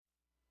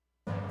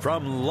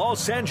From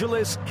Los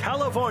Angeles,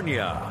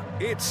 California,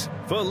 it's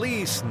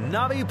Feliz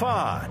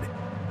Navipod.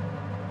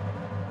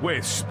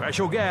 With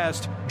special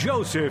guest,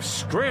 Joseph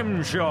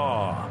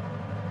Scrimshaw.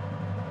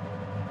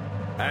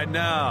 And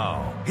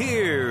now,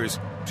 here's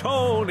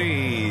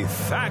Tony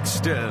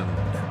Thaxton.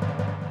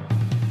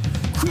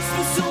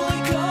 Christmas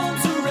only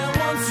comes around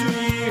once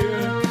a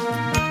year.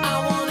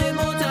 I wanted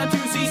more time to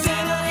see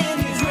Santa and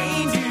his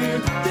reindeer.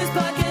 This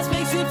podcast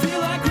makes it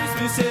feel like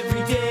Christmas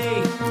every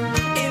day.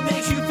 It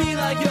makes you feel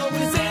like you're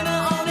with Santa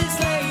on his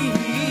sleigh.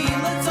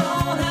 Let's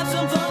all have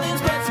some fun and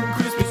spread some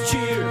Christmas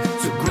cheer.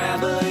 So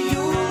grab a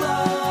Yule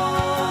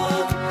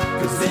log,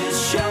 'cause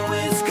this show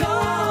is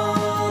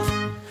called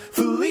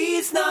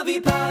Feliz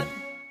Navipod.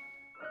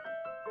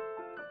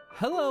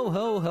 Hello,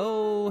 ho,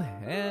 ho,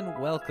 and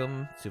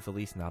welcome to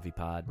Feliz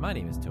Navipod. My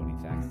name is Tony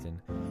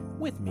Thaxton.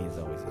 With me, as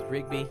always, is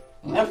Rigby.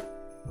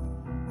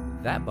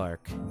 That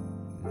bark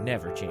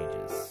never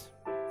changes.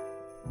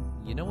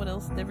 You know what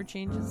else never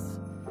changes?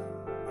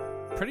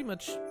 Pretty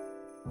much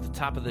the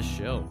top of this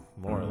show,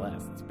 more or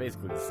less. It's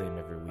basically the same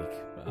every week.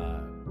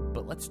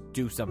 But let's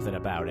do something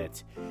about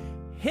it.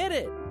 Hit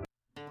it!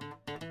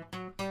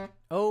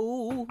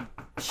 Oh,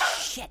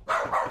 shit.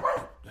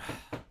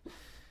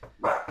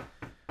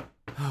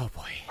 Oh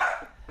boy.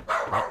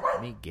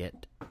 Let me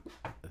get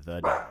the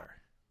door.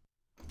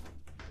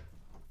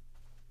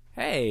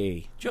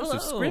 Hey,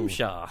 Joseph Hello.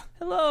 Scrimshaw.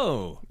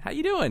 Hello. How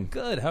you doing?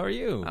 Good. How are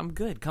you? I'm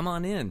good. Come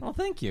on in. Well,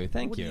 thank you.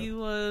 Thank what you.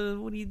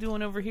 What are you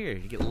doing over here?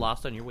 You get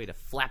lost on your way to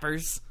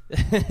Flappers?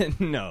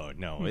 No.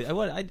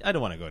 I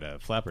don't want to go to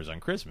Flappers on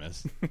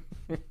Christmas.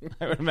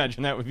 I would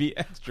imagine that would be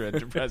extra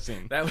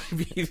depressing. That would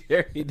be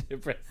very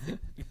depressing.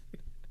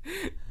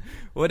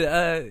 What?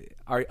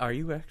 Are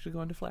you actually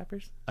going to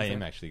Flappers? I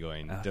am actually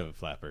going to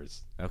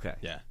Flappers. Okay.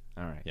 Yeah.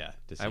 All right. Yeah.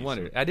 To see I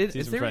wondered. Some, I did. see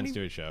Is some there friends any?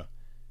 do a show.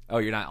 Oh,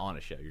 you're not on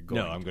a show. You're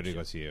going. No, I'm going to a go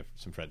show. see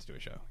some friends do a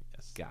show.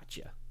 Yes.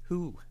 Gotcha.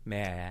 Who,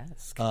 may I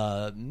ask?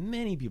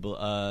 Many people.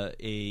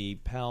 A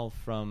pal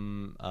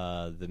from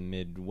the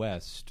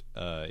Midwest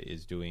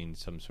is doing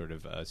some sort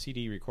of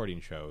CD recording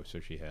show. So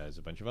she has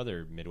a bunch of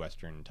other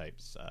Midwestern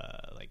types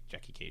like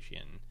Jackie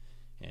Kashian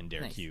and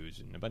Derek Nice. Hughes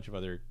and a bunch of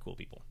other cool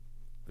people.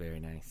 Very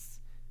nice.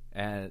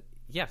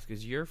 Yes,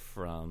 because you're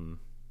from.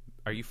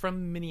 Are you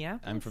from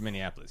Minneapolis? I'm from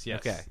Minneapolis. Yes.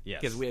 Okay. Yes.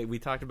 Because we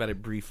talked about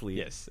it briefly.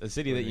 Yes, a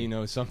city that you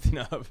know something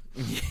of.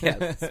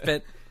 Yeah.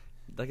 Spent,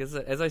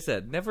 as I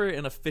said, never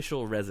an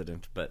official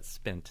resident, but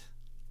spent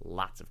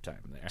lots of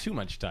time there. Too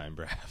much time,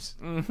 perhaps.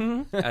 I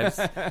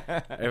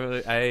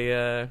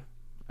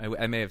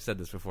may have said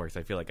this before because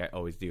I feel like I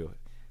always do.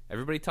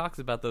 Everybody talks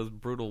about those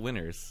brutal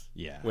winters.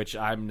 Yeah. Which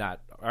I'm not.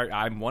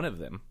 I'm one of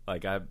them.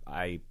 Like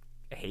I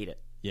hate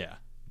it. Yeah.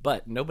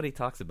 But nobody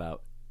talks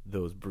about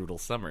those brutal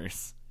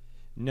summers.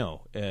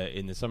 No,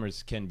 in the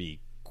summers can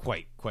be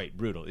quite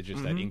brutal. It's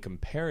just that in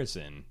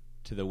comparison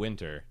to the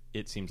winter,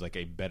 it seems like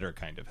a better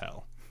kind of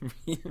hell.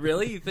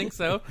 Really? You think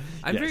so?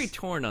 I'm Yes. very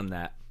torn on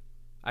that.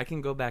 I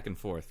can go back and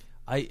forth.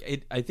 I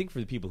think for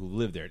the people who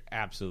live there, it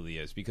absolutely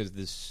is, because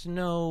the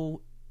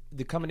snow,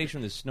 the combination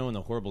of the snow and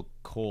the horrible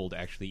cold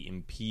actually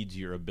impedes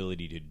your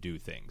ability to do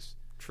things.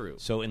 True.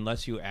 So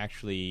unless you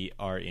actually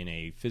are in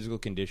a physical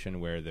condition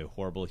where the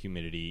horrible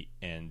humidity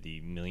and the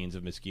millions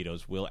of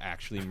mosquitoes will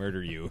actually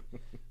murder you,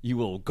 you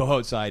will go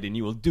outside and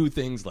you will do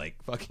things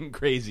like fucking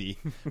crazy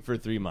for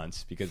 3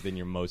 months, because then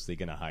you're mostly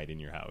going to hide in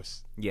your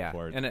house. Yeah,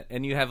 Or-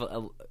 and you have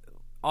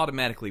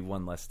automatically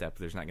one less step.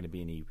 There's not going to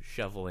be any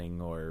shoveling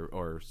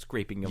or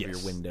scraping of your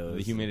Yes, windows.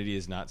 the humidity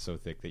is not so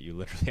thick that you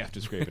literally have to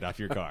scrape it off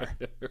your car.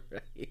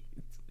 Right.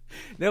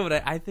 No,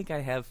 but I think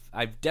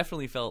I've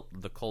definitely felt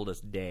the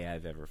coldest day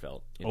I've ever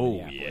felt in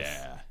Minneapolis.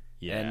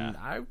 Yeah. And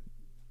I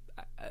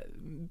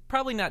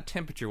probably not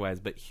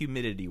temperature-wise, but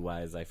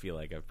humidity-wise, I feel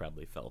like I've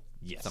probably felt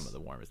Yes. some of the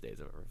warmest days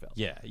I've ever felt.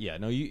 Yeah.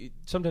 No,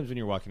 sometimes when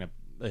you're walking up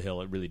a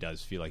hill, it really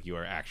does feel like you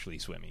are actually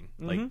swimming.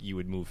 Like you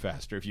would move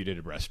faster if you did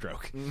a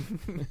breaststroke.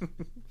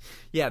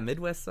 Yeah,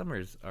 Midwest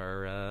summers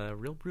are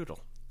real brutal.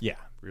 Yeah.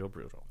 Real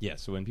brutal. Yeah,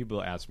 so when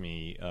people ask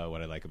me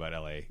what I like about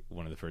LA,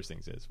 one of the first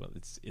things is, well,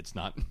 it's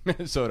not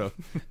Minnesota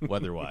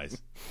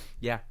weather-wise.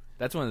 Yeah,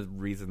 that's one of the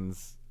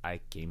reasons I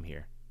came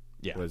here.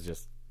 Yeah.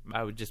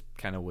 I just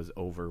kind of was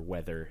over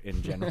weather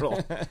in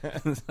general.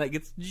 It's like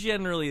it's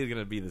generally going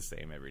to be the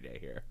same every day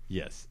here.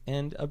 Yes,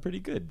 and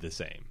pretty good the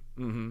same.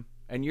 Mm-hmm.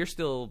 And you're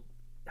still.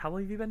 How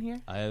long have you been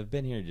here? I've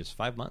been here just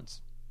 5 months.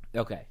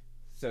 Okay,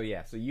 so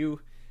you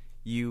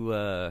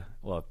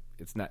well,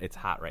 it's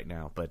hot right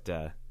now, but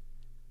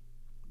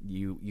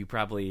you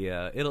probably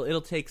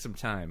it'll take some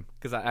time,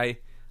 because I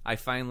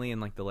finally in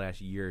like the last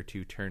year or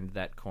two turned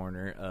that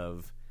corner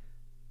of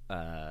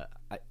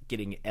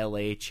getting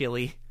LA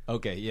chilly.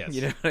 Okay, yes.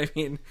 You know what I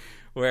mean?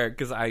 Where,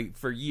 because I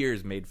for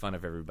years made fun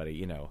of everybody.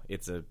 You know,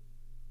 it's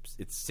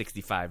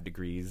 65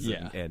 degrees.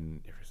 Yeah.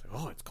 and everyone's like,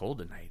 oh, it's cold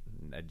tonight.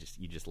 And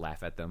you just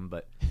laugh at them,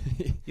 but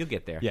you'll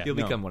get there. Yeah, You'll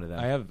no, become one of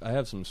them. I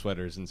have some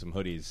sweaters and some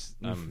hoodies.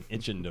 I'm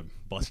itching to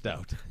bust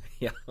out.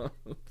 Yeah.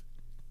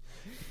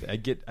 I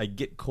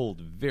get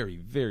cold very,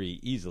 very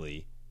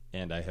easily,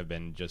 and I have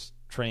been just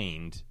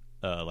trained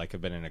like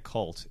I've been in a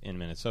cult in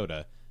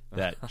Minnesota,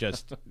 that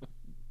just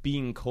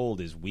being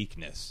cold is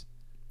weakness.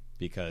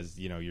 Because,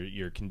 you know,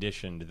 you're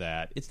conditioned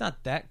that it's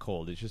not that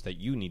cold. It's just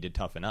that you need to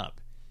toughen up.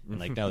 And,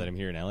 like, now that I'm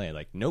here in L.A.,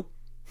 like, nope,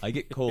 I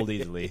get cold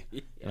easily.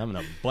 And I'm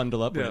going to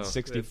bundle up when it's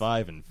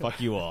 65 and fuck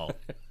you all.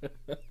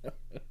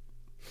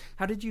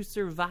 How did you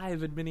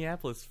survive in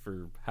Minneapolis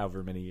for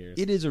however many years?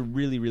 It is a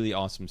really, really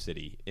awesome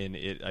city. And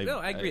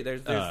I agree.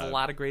 There's a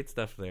lot of great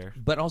stuff there.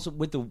 But also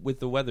with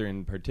the weather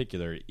in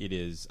particular, it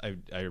is.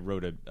 I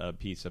wrote a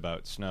piece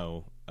about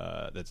snow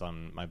that's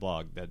on my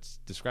blog that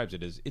describes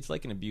it as it's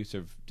like an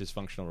abusive,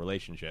 dysfunctional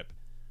relationship.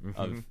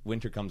 Of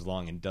winter comes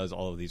along and does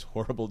all of these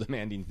horrible,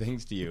 demanding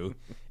things to you,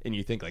 and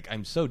you think like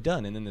I'm so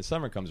done, and then the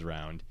summer comes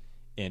around,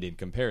 and in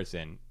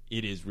comparison,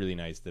 it is really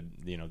nice.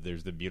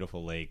 There's the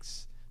beautiful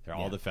lakes. There are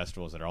all the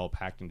festivals that are all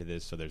packed into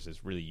this, so there's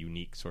this really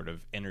unique sort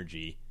of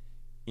energy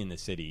in the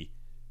city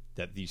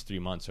that these 3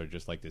 months are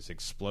just like this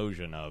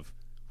explosion of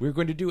we're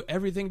going to do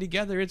everything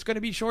together. It's going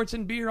to be shorts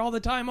and beer all the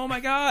time. Oh my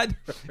God.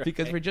 Right.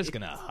 Because we're just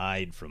going to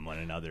hide from one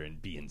another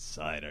and be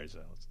inside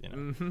ourselves, you know.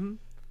 Mm-hmm.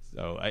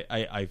 So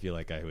I feel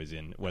like I was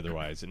in,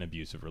 weather-wise, an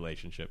abusive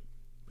relationship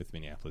with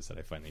Minneapolis that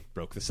I finally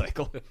broke the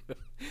cycle.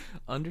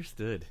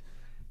 Understood.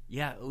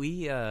 Yeah,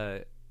 we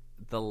the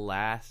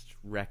last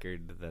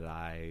record that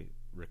I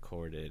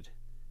recorded,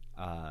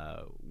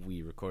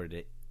 we recorded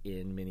it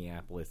in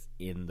Minneapolis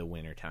in the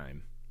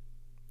wintertime.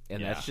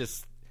 And that's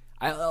just...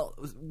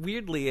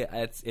 weirdly,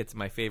 it's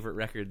my favorite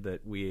record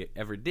that we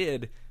ever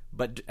did,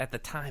 but at the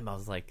time I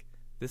was like,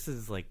 this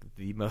is like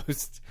the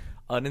most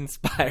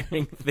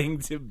uninspiring thing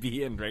to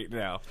be in right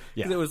now.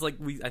 Yeah. 'Cause it was like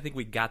I think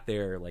we got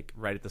there like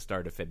right at the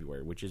start of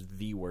February, which is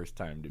the worst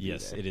time to be there.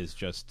 Yes, it is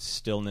just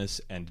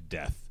stillness and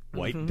death,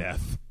 white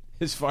death,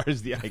 as far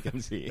as the eye can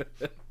see.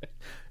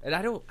 And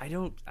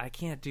I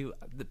can't do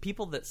the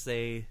people that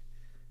say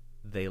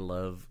they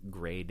love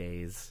gray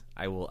days.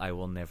 I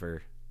will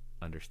never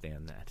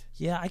understand that.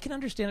 Yeah, I can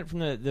understand it from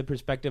the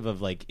perspective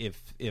of like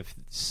if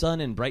sun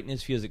and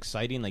brightness feels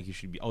exciting, like you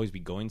should always be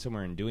going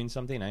somewhere and doing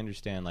something. I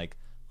understand like,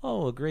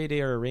 oh, a gray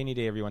day or a rainy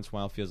day every once in a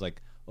while feels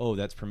like, oh,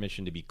 that's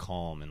permission to be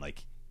calm and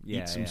like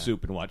eat some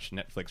soup and watch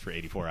Netflix for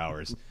 84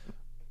 hours.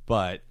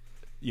 But,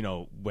 you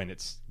know, when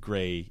it's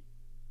gray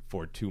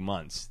for 2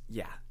 months.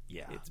 Yeah,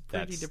 it's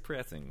pretty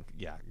depressing.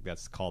 Yeah,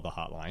 that's called the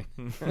hotline.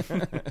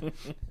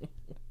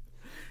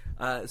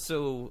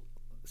 So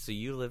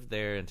you lived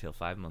there until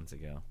 5 months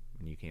ago.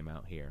 When you came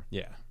out here,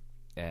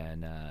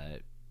 and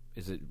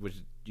would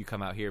you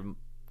come out here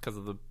because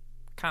of the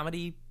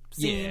comedy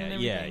scene? And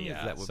everything? Yeah.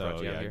 Is that what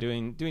brought you out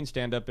here? Doing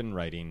stand up and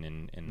writing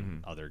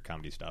and other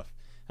comedy stuff.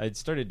 I'd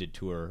started to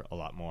tour a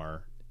lot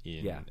more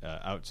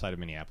outside of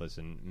Minneapolis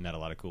and met a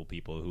lot of cool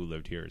people who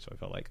lived here. So I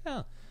felt like,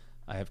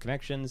 I have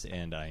connections,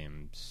 and I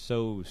am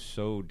so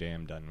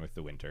damn done with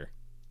the winter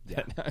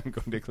that I'm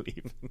going to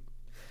leave.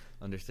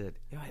 Understood.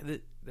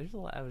 There's a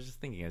lot. I was just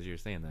thinking as you were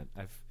saying that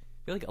I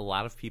feel like a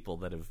lot of people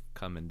that have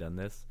come and done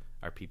this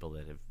are people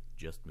that have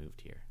just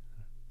moved here.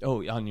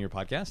 Oh, on your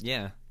podcast?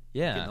 Yeah.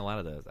 Getting a lot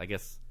of those. I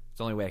guess it's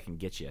the only way I can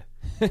get you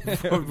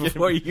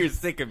before you're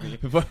sick of me.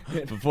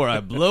 Before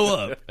I blow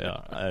up.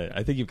 Yeah,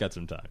 I think you've got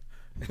some time.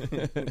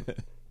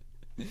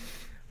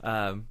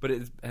 But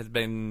has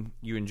been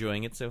you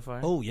enjoying it so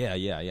far? Oh yeah.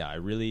 I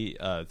really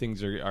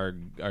things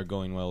are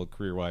going well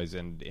career wise,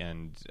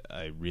 and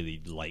I really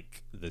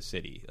like the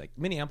city. Like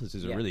Minneapolis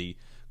is a really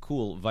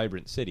cool,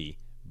 vibrant city,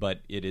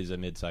 but it is a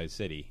mid-sized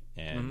city,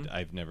 and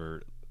I've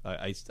never.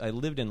 I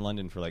lived in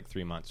London for like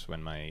 3 months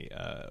when my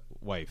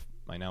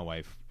now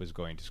wife, was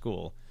going to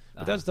school.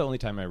 But that was the only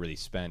time I really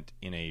spent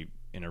in a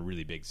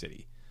really big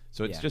city.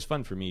 So it's just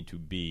fun for me to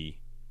be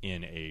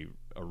in a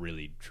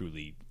really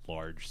truly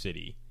large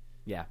city.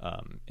 Yeah.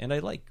 And I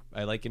like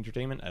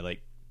entertainment. I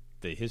like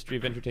the history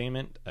of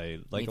entertainment. I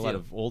like a lot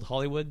of old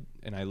Hollywood,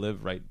 and I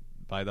live right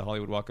by the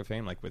Hollywood Walk of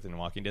Fame, like within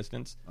walking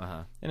distance.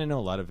 And I know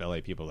a lot of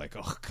LA people are like,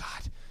 oh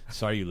God,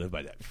 sorry you live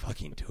by that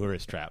fucking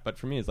tourist trap. But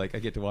for me, it's like I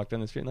get to walk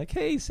down the street and like,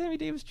 hey, Sammy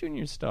Davis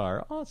Jr.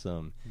 star,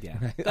 awesome.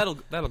 Yeah,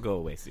 that'll go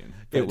away soon.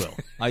 It will.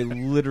 I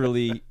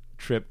literally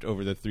tripped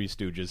over the Three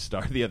Stooges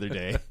star the other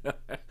day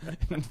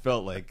and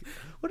felt like,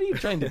 what are you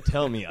trying to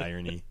tell me,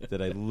 irony,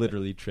 that I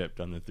literally tripped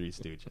on the Three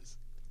Stooges?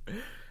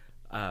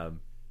 Had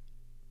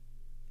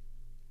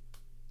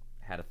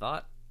a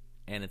thought,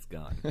 and it's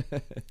gone.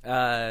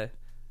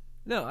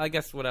 No, I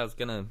guess what I was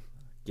gonna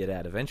get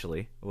at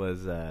eventually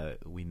was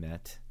we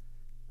met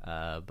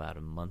about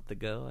a month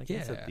ago, I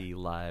guess, at the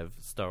live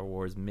Star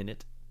Wars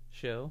Minute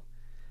show.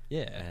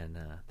 Yeah, and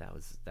that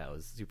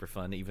was super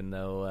fun. Even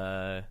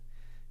though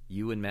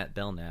you and Matt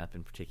Belknap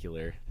in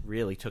particular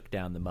really took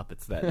down the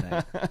Muppets that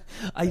night.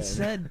 I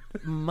said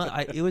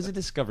it was a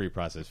discovery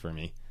process for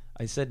me.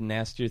 I said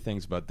nastier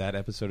things about that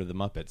episode of the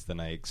Muppets than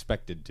I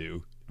expected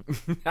to.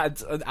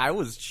 I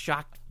was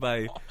shocked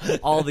by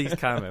all these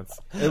comments.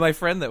 And my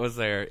friend that was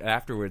there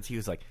afterwards, he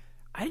was like,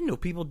 I didn't know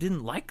people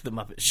didn't like the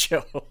Muppet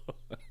Show.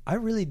 I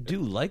really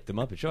do like the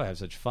Muppet Show. I have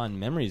such fond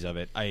memories of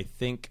it. I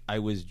think I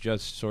was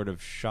just sort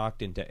of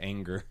shocked into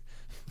anger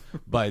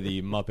by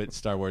the Muppet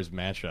Star Wars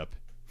mashup.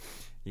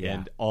 Yeah.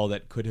 and all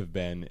that could have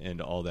been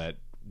and all that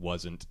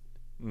wasn't.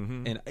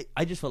 Mm-hmm. And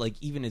I just felt like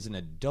even as an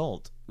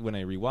adult, when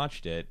I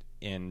rewatched it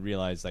and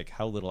realized like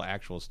how little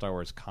actual Star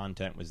Wars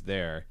content was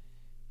there,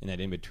 and that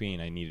in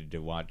between I needed to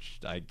watch,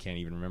 I can't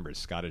even remember,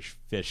 Scottish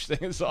Fish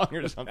sing a song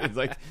or something. It's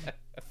like,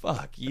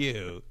 fuck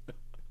you.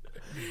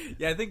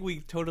 Yeah, I think we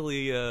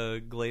totally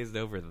glazed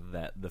over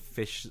the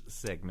fish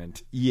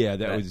segment. Yeah,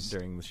 that was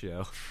during the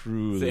show.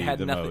 truly So it had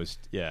the nothing-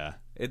 most. Yeah.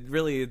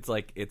 It's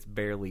like it's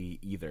barely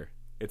either.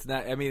 It's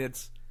not. I mean,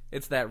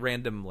 it's that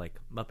random like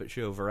Muppet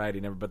Show variety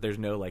number, but there's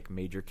no like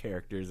major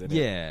characters in it.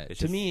 Yeah, It's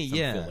to just me, some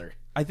yeah. filler.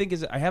 I think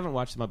I haven't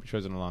watched the Muppet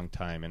Shows in a long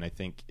time, and I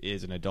think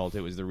as an adult,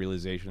 it was the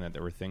realization that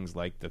there were things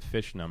like the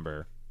fish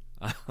number,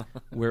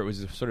 where it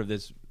was sort of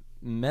this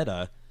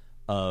meta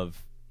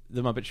of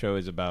the Muppet Show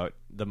is about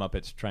the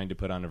Muppets trying to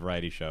put on a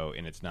variety show,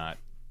 and it's not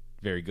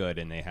very good,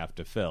 and they have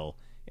to fill.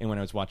 And when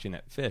I was watching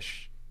that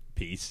fish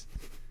piece,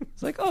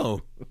 it's like,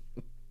 oh,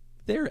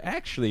 they're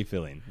actually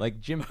filling,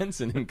 like Jim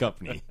Henson and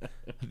company.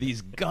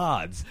 These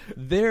gods,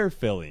 they're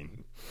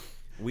filling.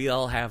 We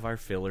all have our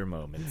filler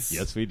moments.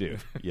 Yes, we do.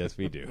 Yes,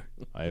 we do.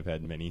 I have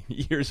had many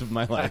years of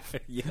my life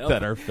Yep.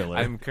 that are filler.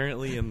 I'm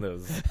currently in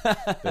those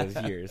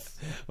years.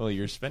 Well,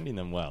 you're spending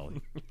them well.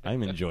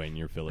 I'm enjoying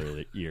your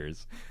filler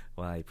years.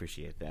 Well, I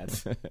appreciate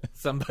that.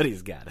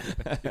 Somebody's got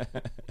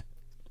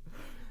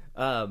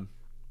it.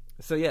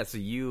 So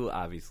you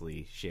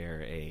obviously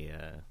share a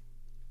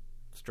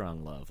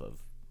strong love of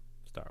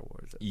Star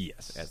Wars.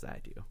 Yes. As I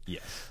do.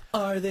 Yes.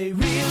 Are they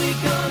really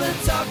gonna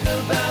talk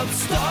about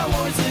Star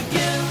Wars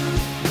again?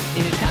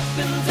 It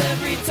happens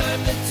every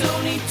time that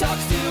Tony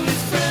talks to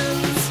his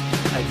friends.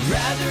 I'd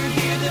rather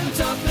hear them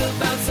talk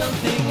about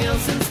something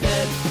else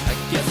instead. I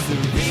guess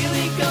they're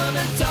really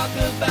gonna talk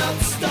about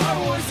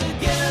Star Wars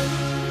again.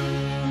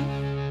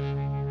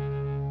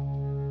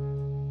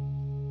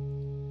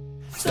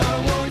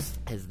 Star Wars.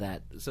 Is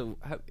that so?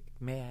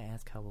 May I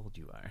ask how old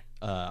you are?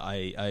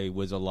 I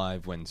was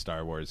alive when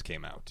Star Wars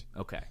came out.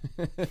 Okay.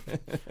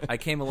 I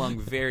came along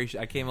in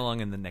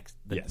the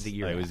Yes, the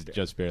year I was after.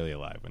 just barely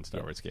alive when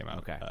Star Wars came out.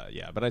 Okay.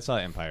 Yeah, but I saw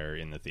Empire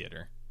in the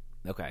theater.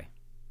 Okay.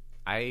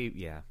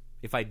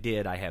 If I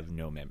did, I have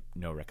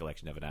no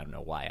recollection of it. I don't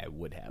know why I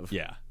would have.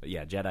 Yeah. But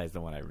yeah, Jedi is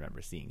the one I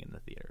remember seeing in the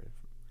theater.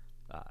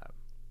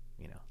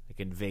 I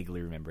can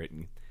vaguely remember it,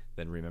 and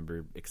then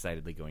remember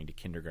excitedly going to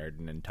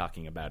kindergarten and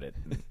talking about it.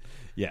 And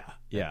Yeah,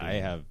 I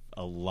have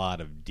a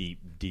lot of deep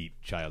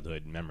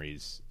childhood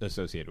memories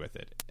associated with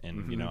it,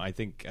 and I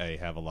think I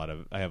have a lot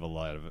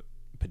of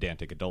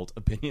pedantic adult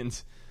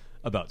opinions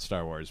about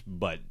Star Wars,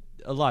 but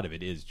a lot of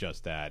it is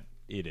just that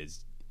it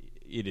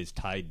is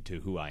tied to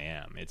who I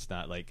am. It's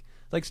not like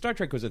Star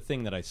Trek was a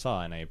thing that I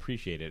saw and I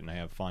appreciate it and I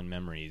have fond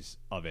memories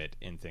of it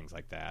and things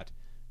like that,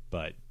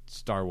 but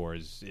Star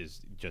Wars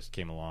just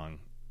came along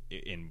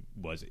and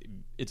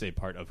it's a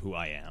part of who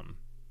I am.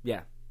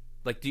 yeah,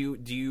 like do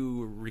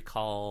you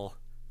recall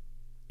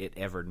it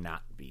ever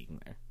not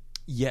being there?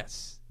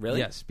 Yes. Really?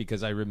 Yes,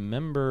 because I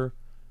remember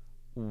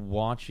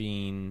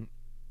watching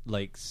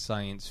like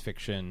science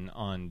fiction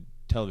on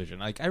television.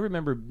 Like I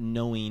remember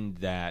knowing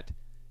that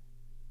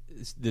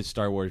the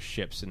Star Wars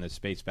ships and the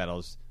space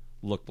battles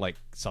looked like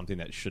something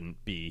that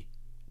shouldn't be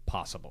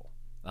possible.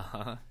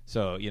 Uh-huh.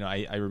 So,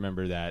 I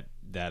remember that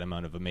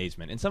amount of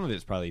amazement. And some of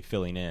it's probably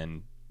filling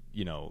in,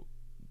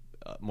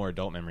 more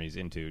adult memories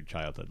into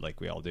childhood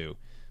like we all do.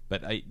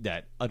 But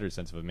that utter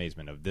sense of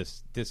amazement of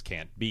this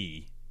can't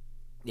be,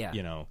 Yeah.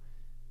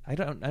 I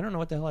don't know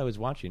what the hell I was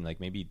watching, like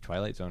maybe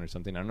Twilight Zone or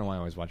something. I don't know why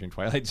I was watching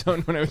Twilight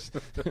Zone when I was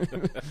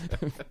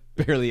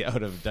barely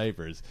out of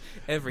diapers.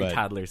 Every But,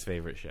 toddler's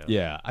favorite show.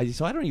 Yeah,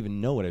 so I don't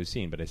even know what I was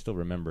seeing, but I still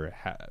remember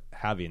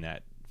having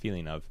that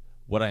feeling of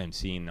what I am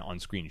seeing on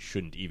screen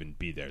shouldn't even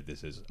be there.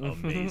 This is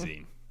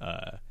amazing.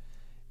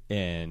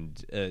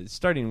 And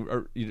starting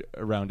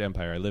around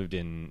Empire, I lived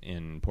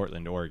in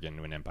Portland,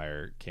 Oregon when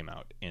Empire came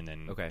out, and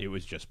then it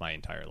was just my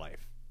entire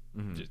life.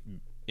 Just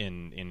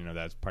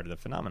that's part of the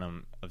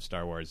phenomenon of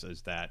Star Wars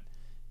is that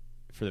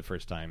for the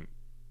first time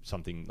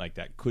something like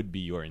that could be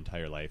your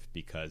entire life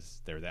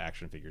because they're the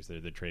action figures,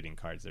 they're the trading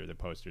cards, they're the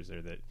posters,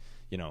 they're the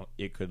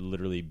it could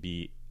literally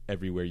be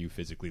everywhere you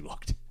physically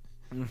looked.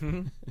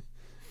 Mm-hmm.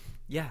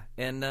 Yeah,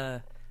 and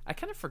I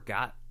kind of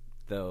forgot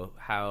though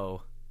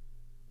how.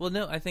 Well,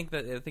 no, I think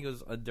it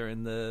was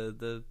during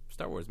the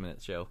Star Wars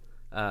Minute show.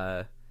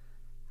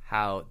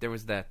 How there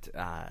was that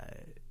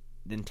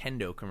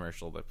Nintendo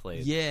commercial that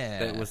played. Yeah,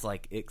 that was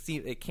like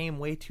it came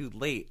way too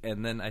late,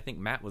 and then I think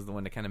Matt was the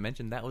one to kind of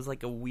mention that was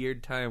like a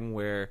weird time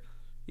where,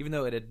 even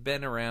though it had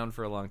been around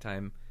for a long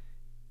time,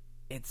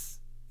 it's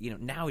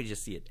now we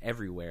just see it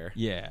everywhere.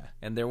 Yeah,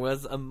 and there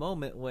was a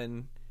moment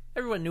when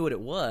everyone knew what it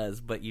was,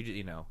 but you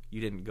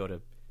didn't go to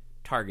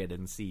Target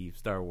and see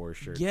Star Wars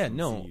shirts. Yeah,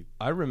 no,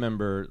 I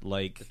remember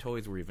like the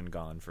toys were even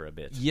gone for a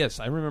bit. Yes,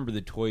 I remember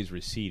the toys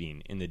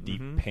receding in the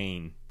deep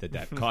pain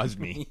that caused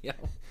me. Yeah.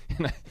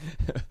 And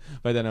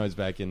by then I was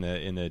back in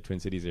the Twin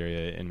Cities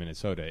area in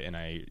Minnesota, and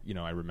I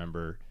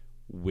remember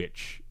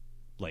which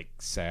like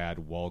sad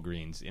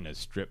Walgreens in a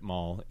strip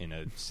mall in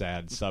a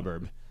sad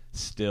suburb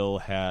still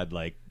had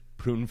like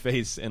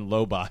Pruneface and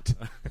Lobot.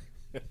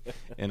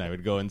 And I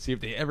would go and see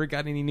if they ever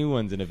got any new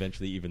ones, and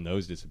eventually even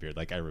those disappeared.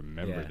 Like, I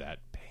remember that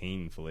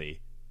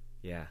painfully.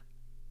 Yeah.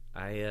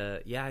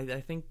 I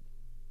think...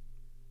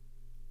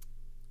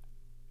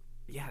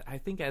 Yeah, I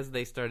think as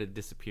they started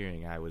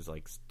disappearing, I was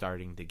like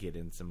starting to get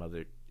into some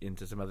other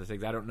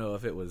things. I don't know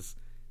if it was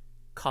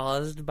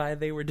caused by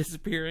they were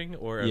disappearing,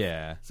 or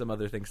if some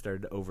other things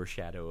started to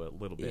overshadow a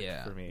little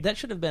bit for me. That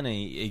should have been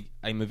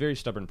I'm a very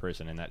stubborn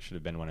person, and that should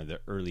have been one of the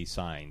early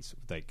signs.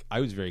 Like, I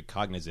was very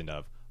cognizant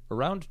of,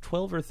 around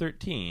 12 or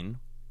 13,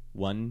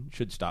 one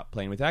should stop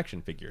playing with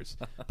action figures.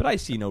 But I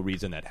see no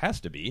reason that has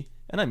to be,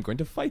 and I'm going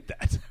to fight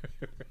that.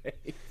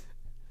 Right.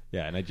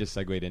 Yeah, and I just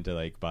segued into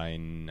like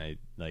buying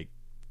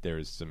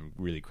there's some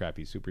really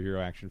crappy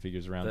superhero action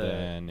figures around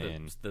then,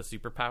 and the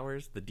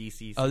superpowers, the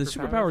DC. The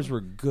superpowers were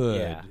good.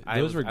 Yeah,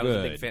 those were good. I was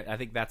a big fan. I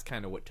think that's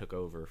kind of what took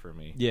over for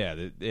me. Yeah,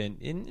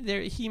 and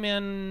there,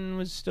 He-Man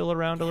was still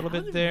around a little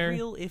bit there. I was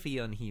real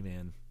iffy on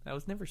He-Man. I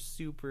was never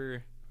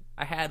super.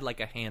 I had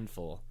like a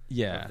handful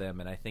of them,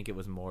 and I think it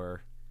was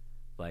more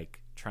like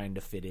trying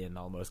to fit in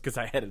almost, because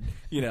I had,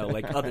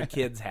 like other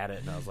kids had it,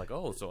 and I was like,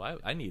 oh, so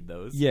I need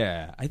those.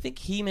 Yeah, I think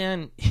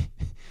He-Man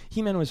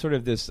was sort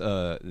of this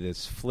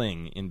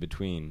fling in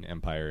between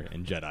Empire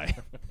and Jedi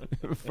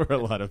for a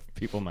lot of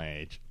people my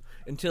age.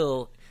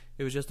 Until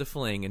it was just a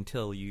fling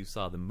until you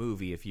saw the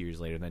movie a few years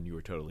later, and then you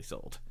were totally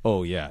sold.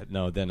 Oh yeah,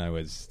 no, then I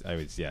was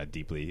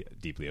deeply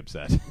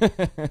upset.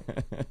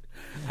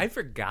 I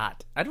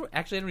forgot. I don't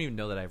even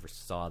know that I ever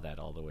saw that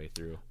all the way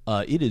through.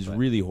 It is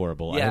really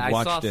horrible. Yeah, I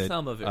watched saw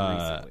some of it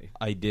recently.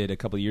 I did a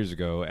couple of years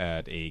ago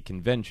at a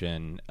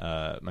convention.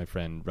 My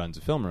friend runs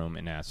a film room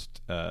and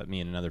asked me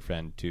and another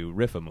friend to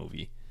riff a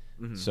movie.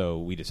 Mm-hmm. So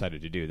we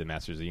decided to do the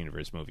Masters of the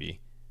Universe movie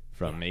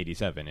from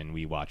 '87, and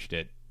we watched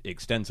it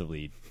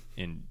extensively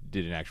and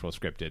did an actual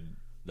scripted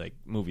like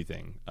movie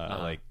thing,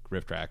 like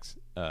riff tracks.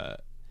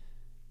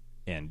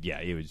 And yeah,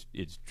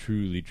 it's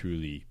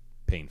truly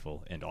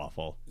painful and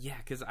awful. Yeah,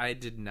 because I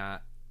did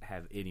not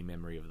have any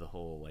memory of the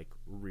whole like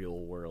real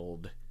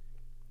world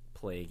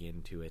playing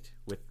into it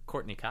with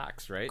Courtney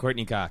Cox, right?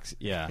 Courtney Cox,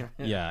 yeah,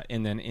 yeah,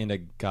 and a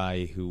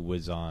guy who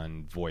was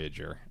on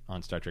Voyager,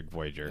 on Star Trek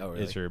Voyager,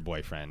 is her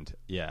boyfriend.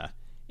 Yeah,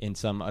 and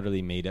some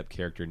utterly made up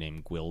character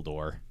named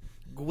Gwildor.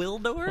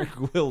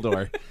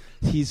 Gwildor.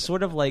 He's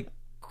sort of like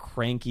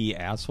cranky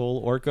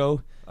asshole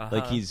Orko.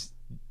 Like, he's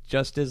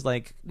just as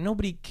like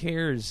nobody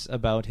cares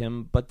about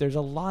him, but there's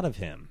a lot of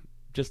him,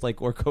 just like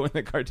Orko in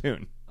the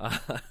cartoon.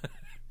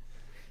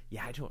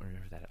 Yeah, I don't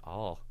remember that at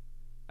all.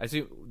 I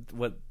see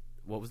what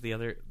was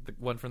the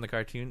one from the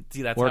cartoon?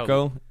 See, that's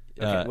Orko.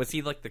 Was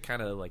he like the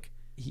kind of like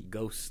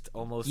ghost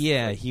almost?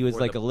 Yeah, like, he was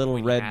like a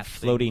little red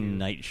floating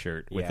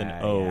nightshirt with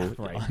an O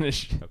on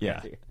his. Okay.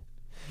 Yeah.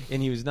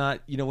 And he was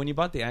not, when you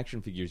bought the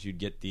action figures, you'd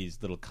get these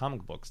little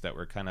comic books that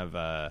were kind of,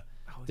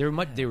 they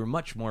were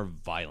much more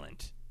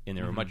violent, and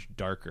they were much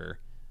darker.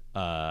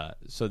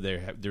 So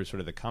there's sort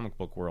of the comic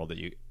book world that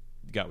you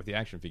got with the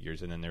action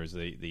figures, and then there was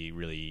the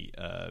really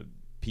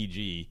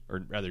PG,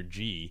 or rather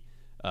G,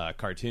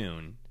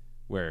 cartoon,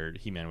 where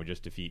He-Man would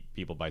just defeat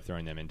people by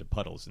throwing them into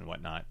puddles and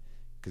whatnot,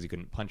 because he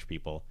couldn't punch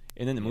people.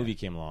 And then the movie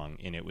came along,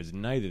 and it was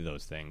neither of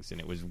those things, and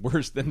it was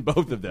worse than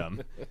both of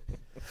them.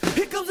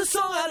 Here comes a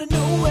song out of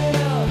nowhere.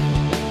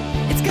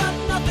 It's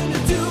got nothing to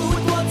do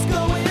with what's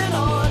going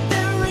on.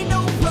 There ain't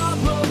no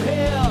problem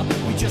here.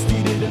 We just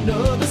needed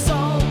another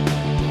song.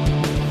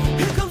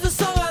 Here comes a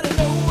song out of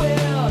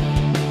nowhere.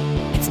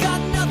 It's got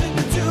nothing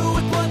to do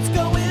with what's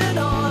going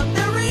on.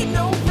 There ain't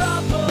no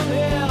problem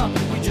here.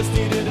 We just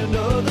needed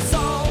another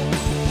song.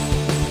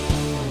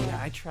 Yeah,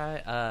 I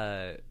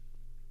try.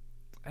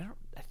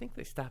 I think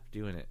they stopped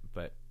doing it,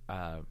 but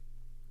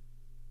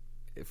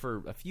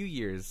for a few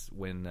years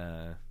when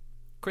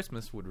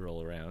Christmas would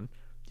roll around,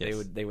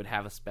 they would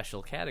have a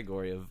special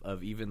category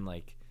of even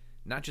like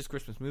not just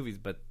Christmas movies,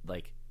 but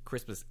like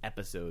Christmas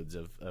episodes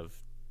of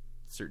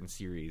certain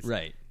series.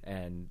 Right.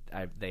 And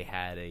they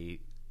had a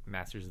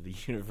Masters of the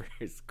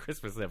Universe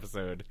Christmas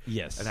episode.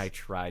 Yes. And I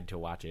tried to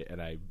watch it, and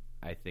I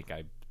think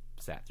I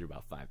sat through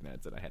about 5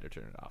 minutes and I had to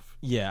turn it off.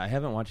 Yeah, I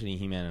haven't watched any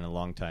He-Man in a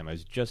long time. I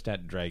was just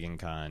at Dragon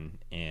Con,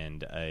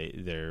 and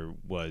there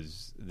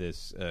was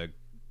this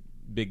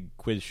big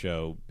quiz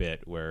show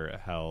bit where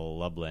Hal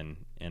Lublin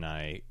and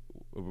I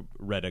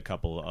read a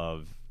couple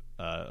of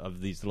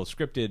these little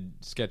scripted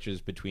sketches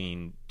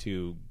between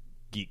two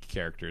geek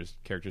characters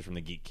from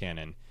the geek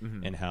canon,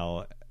 and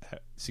Hal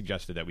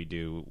suggested that we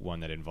do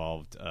one that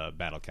involved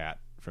Battle Cat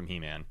from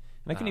He-Man.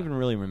 And I can't even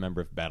really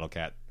remember if Battle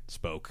Cat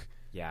spoke.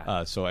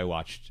 Yeah. So I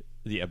watched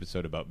the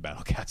episode about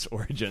Battle Cat's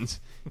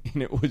origins,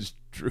 and it was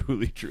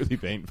truly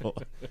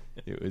painful.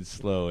 It was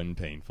slow and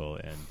painful,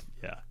 and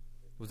yeah.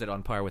 Was it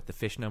on par with the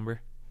fish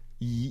number?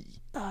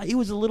 It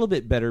was a little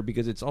bit better,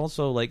 because it's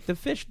also like the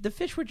fish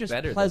were just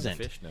better pleasant.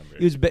 Than the fish number.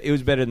 It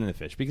was better than the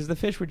fish, because the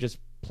fish were just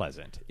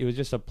pleasant. It was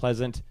just a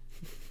pleasant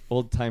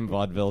old time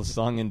vaudeville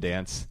song and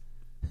dance,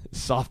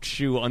 soft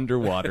shoe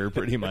underwater,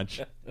 pretty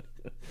much.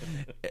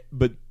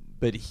 But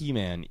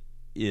He-Man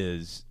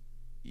is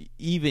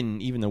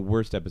even the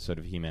worst episode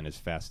of He-Man is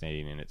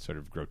fascinating in its sort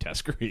of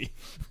grotesquerie.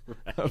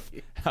 Of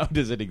how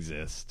does it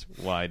exist?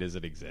 Why does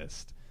it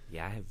exist?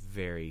 Yeah, I have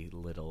very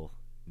little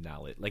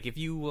knowledge. Like, if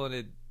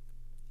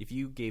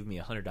you gave me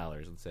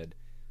 $100 and said,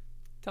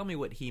 "Tell me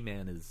what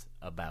He-Man is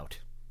about,"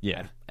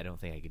 Yeah. I don't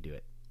think I could do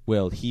it.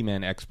 Well,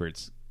 He-Man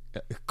experts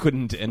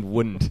couldn't and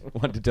wouldn't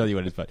want to tell you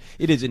what it's about.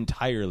 It is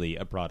entirely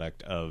a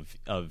product of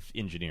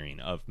engineering,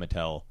 of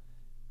Mattel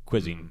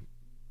quizzing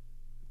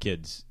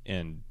kids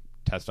and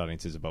test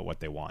audiences about what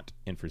they want.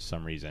 And for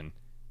some reason,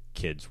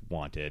 kids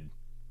wanted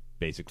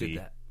basically Did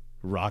that.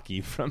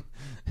 Rocky from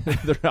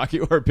the Rocky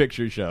Horror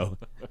Picture Show,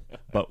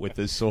 but with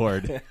the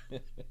sword.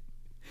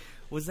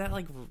 Was that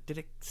like? Did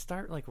it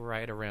start like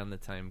right around the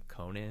time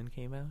Conan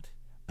came out?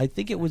 I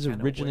think it was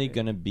kinda originally weird.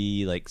 going to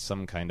be like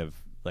some kind of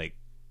like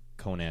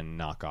Conan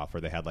knockoff,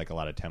 where they had like a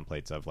lot of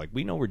templates of like,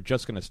 we know we're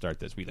just going to start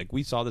this.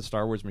 We saw the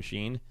Star Wars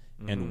machine,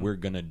 and we're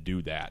going to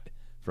do that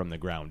from the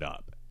ground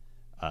up.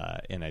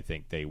 And I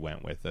think they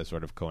went with a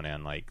sort of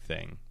Conan-like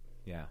thing,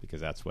 Yeah. because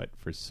that's what,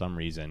 for some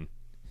reason,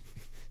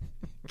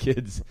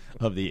 kids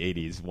of the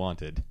 80s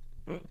wanted.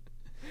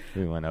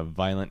 We want a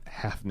violent,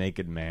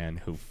 half-naked man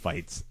who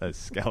fights a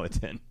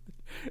skeleton.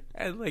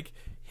 And like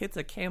hits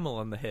a camel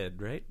on the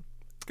head, right?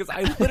 Because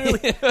I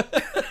literally,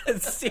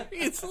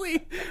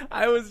 seriously,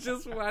 I was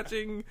just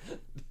watching,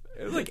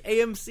 it was like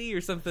AMC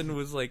or something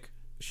was like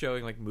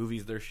showing like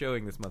movies they're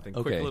showing this month in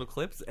quick Okay. little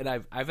clips, and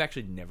I've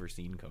actually never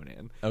seen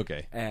Conan.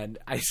 Okay. And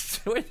I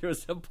swear there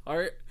was a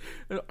part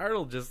and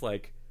Arnold just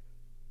like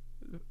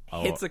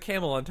hits a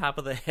camel on top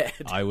of the head.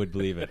 I would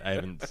believe it. I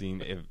haven't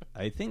seen.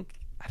 I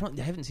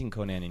haven't seen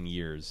Conan in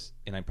years,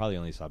 and I probably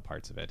only saw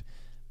parts of it.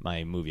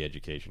 My movie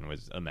education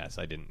was a mess.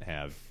 I didn't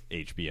have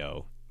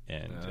HBO,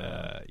 and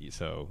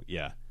so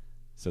yeah.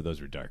 So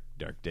those were dark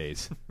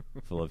days,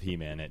 full of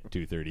He-Man at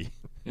 2:30.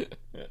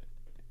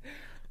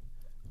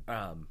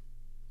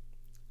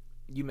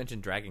 You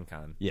mentioned Dragon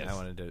Con. Yes.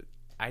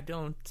 I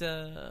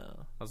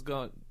was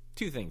going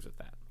two things with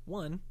that.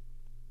 One,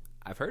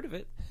 I've heard of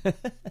it.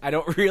 I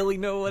don't really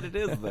know what it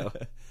is though.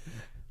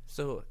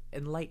 So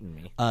enlighten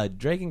me.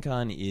 Dragon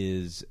Con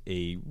is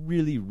a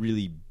really,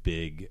 really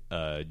big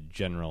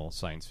general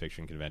science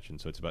fiction convention.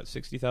 So it's about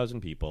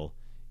 60,000 people.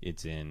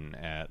 It's in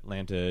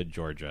Atlanta,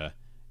 Georgia.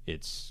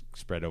 It's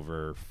spread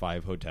over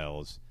 5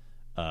 hotels,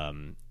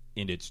 and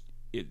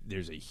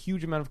there's a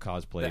huge amount of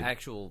cosplay. The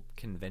actual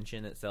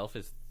convention itself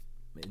is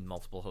in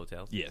multiple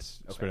hotels? Yes,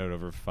 Okay. spread out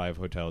over 5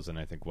 hotels and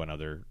I think one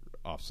other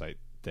offsite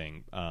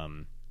thing.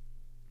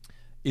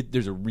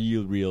 There's a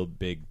real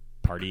big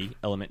party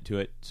element to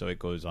it, so it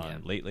goes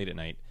on late at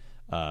night.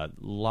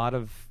 Lot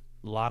of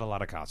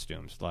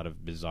costumes, a lot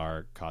of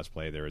bizarre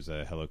cosplay. There was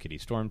a Hello Kitty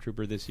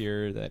Stormtrooper this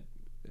year that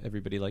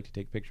everybody liked to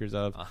take pictures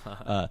of.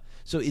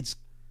 So it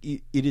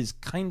is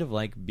kind of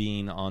like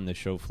being on the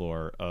show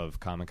floor of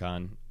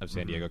Comic-Con, of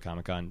San Diego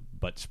Comic-Con,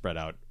 but spread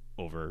out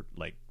over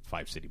like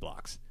 5 city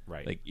blocks.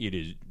 Right. Like it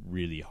is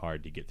really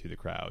hard to get through the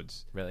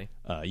crowds. Really?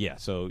 Yeah.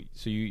 So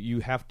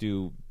you have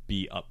to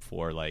be up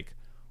for like,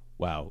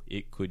 wow,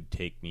 it could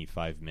take me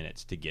 5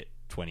 minutes to get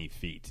 20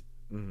 feet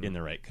in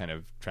the right kind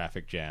of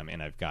traffic jam,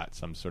 and I've got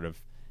some sort of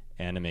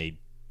anime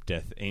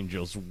Death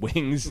Angel's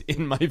wings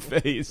in my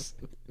face,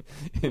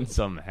 and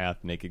some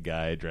half-naked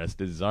guy dressed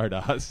as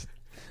Zardoz.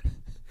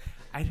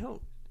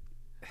 I'm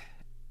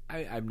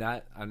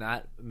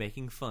not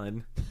making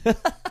fun,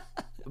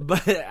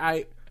 but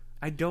I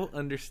don't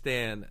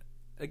understand.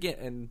 Again,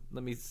 and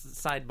let me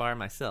sidebar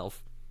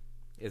myself.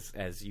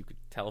 As you could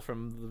tell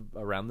from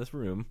around this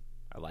room,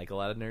 I like a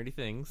lot of nerdy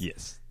things.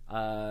 Yes.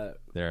 There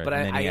There are but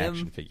many I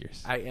action am,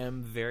 figures. I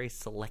am very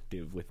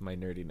selective with my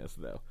nerdiness,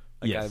 though.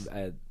 Like Yes.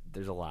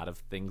 there's a lot of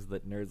things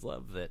that nerds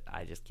love that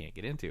I just can't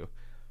get into.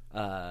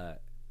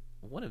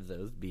 One of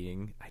those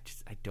being, I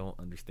don't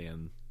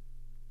understand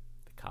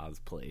the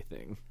cosplay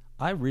thing.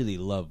 I really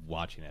love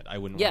watching it. I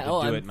wouldn't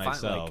want to do it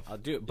myself. I'll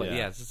do it, but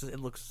Yeah. it's just, it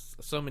looks,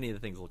 so many of the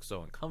things look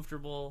so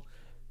uncomfortable.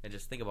 And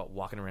just think about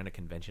walking around a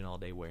convention all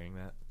day wearing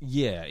that.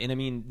 Yeah, and I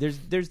mean,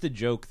 there's the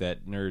joke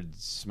that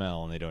nerds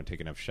smell and they don't take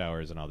enough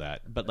showers and all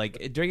that. But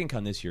like at Dragon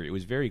Con this year, it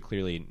was very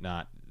clearly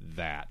not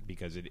that,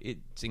 because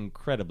it's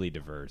incredibly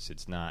diverse.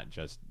 It's not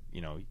just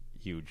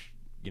huge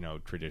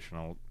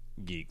traditional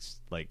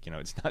geeks. Like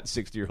it's not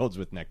 60-year-olds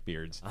with neck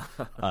beards.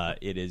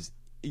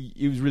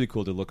 It was really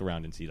cool to look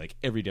around and see like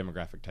every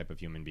demographic type of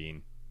human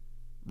being,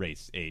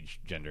 race, age,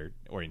 gender,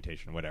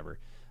 orientation, whatever.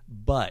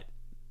 But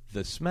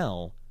the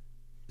smell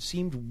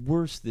seemed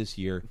worse this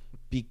year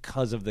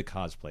because of the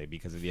cosplay,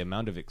 because of the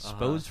amount of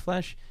exposed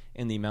flesh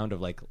and the amount of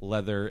like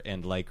leather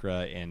and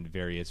lycra and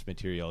various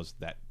materials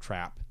that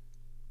trap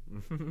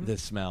the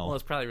smell. Well,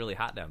 it's probably really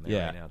hot down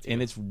there right now, too.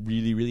 And it's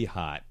really, really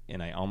hot.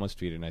 And I almost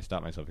tweeted and I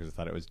stopped myself because I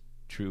thought it was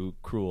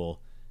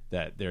cruel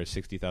that there are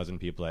 60,000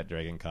 people at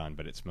Dragon Con,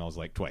 but it smells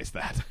like twice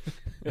that.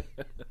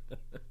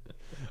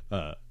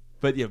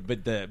 But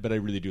I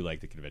really do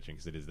like the convention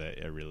because it is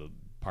a real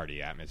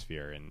party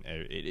atmosphere, and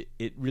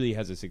it really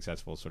has a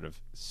successful sort of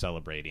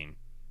celebrating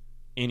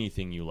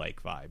anything you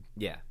like vibe.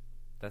 Yeah,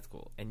 that's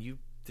cool. And you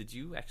did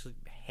you actually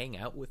hang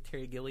out with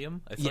Terry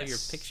Gilliam? I saw your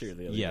picture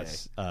the other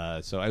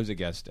day. So I was a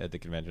guest at the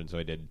convention, so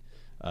I did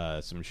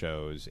some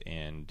shows,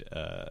 and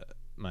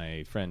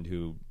my friend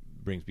who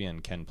brings me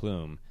in, Ken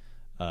Plume,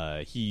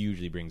 he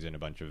usually brings in a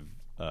bunch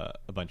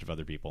of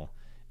other people,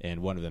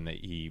 and one of them that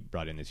he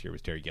brought in this year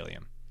was Terry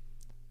Gilliam,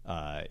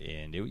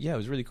 and it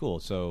was really cool.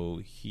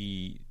 So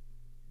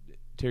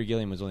Terry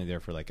Gilliam was only there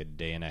for like a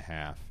day and a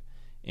half,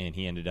 and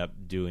he ended up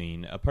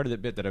doing a part of the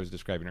bit that I was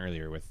describing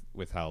earlier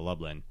with Hal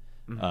Lublin,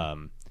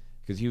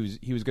 because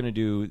he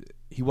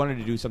wanted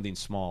to do something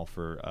small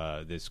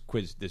for this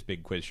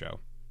big quiz show.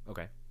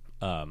 Okay.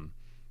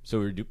 So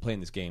we were playing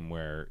this game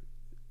where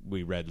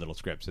we read little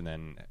scripts and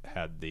then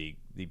had the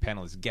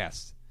panelists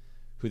guess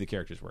who the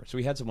characters were. So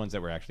we had some ones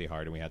that were actually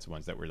hard, and we had some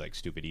ones that were like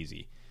stupid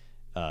easy.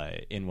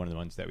 And one of the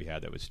ones that we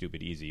had that was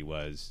stupid easy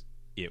was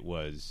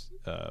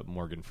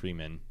Morgan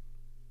Freeman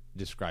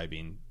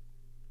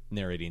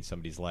narrating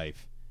somebody's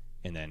life,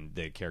 and then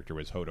the character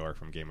was Hodor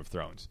from Game of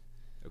Thrones.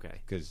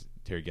 Okay. Because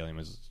Terry Gilliam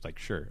was like,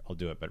 sure, I'll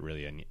do it, but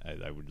really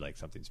I would like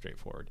something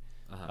straightforward.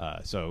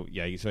 So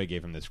I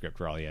gave him the script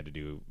where all he had to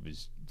do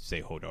was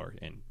say Hodor,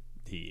 and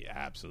he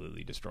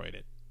absolutely destroyed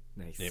it.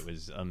 Nice. It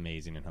was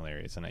amazing and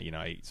hilarious, and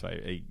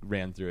I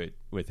ran through it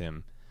with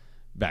him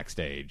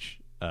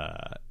backstage,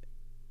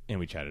 and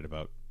we chatted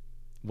about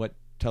what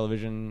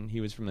television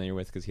he was familiar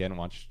with, because he hadn't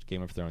watched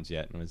Game of Thrones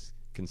yet and was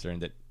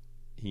concerned that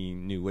he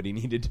knew what he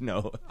needed to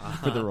know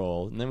for the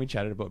role. And then we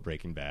chatted about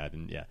Breaking Bad,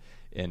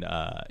 and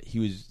he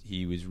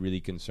was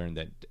really concerned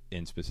that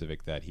in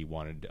specific that he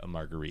wanted a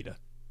margarita.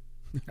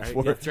 Right,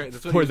 that's right.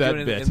 That's what for he was that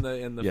doing bit.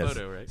 in the Yes.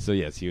 photo, right? So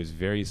yes, he was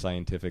very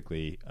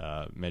scientifically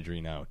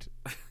measuring out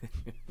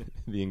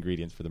the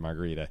ingredients for the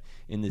margarita.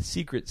 And the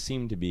secret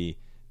seemed to be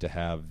to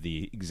have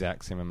the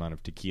exact same amount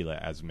of tequila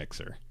as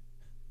mixer.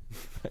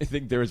 I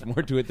think there was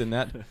more to it than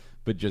that,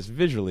 but just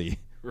visually,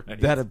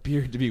 Right. that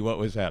appeared to be what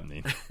was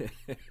happening.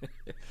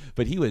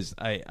 But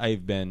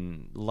I've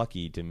been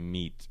lucky to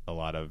meet a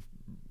lot of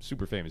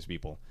super famous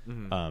people,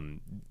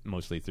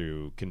 mostly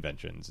through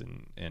conventions,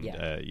 and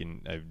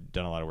I've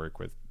done a lot of work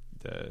with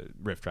the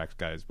Riff Tracks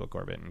guys, Bill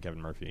Corbett and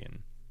Kevin Murphy,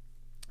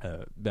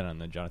 and been on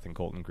the Jonathan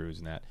Colton cruise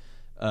and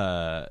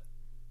that.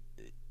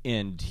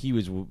 And he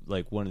was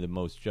like one of the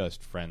most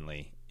just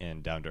friendly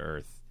and down to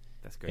earth.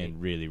 That's great. And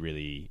really,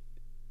 really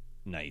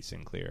nice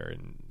and clear,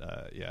 and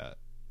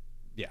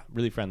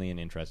really friendly and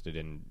interested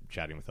in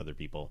chatting with other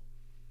people.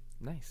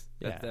 Nice.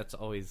 Yeah. That's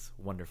always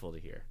wonderful to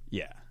hear.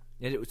 Yeah.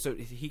 And so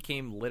he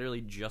came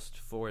literally just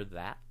for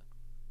that?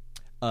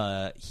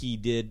 He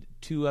did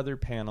 2 other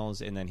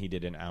panels, and then he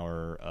did an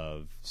hour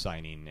of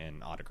signing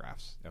and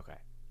autographs. Okay.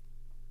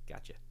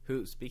 Gotcha.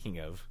 Speaking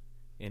of,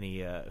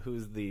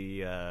 who's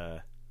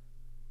the,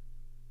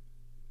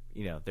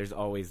 there's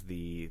always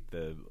the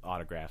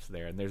autographs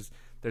there, and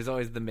there's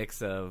always the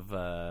mix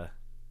of,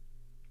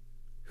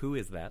 who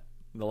is that?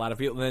 A lot of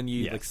people, and then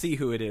you Yes. see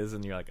who it is,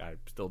 and you're like, I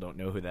still don't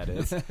know who that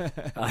is.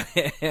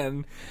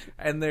 And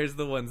there's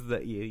the ones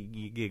that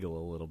you giggle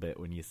a little bit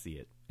when you see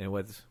it. And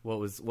what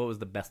was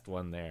the best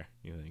one there,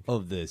 you think?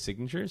 Of the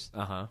signatures?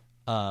 Uh-huh.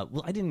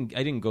 Well, I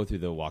didn't go through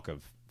the Walk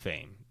of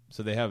Fame.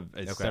 So they have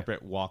a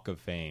separate Walk of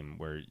Fame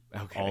where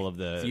all of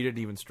the... So you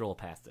didn't even stroll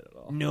past it at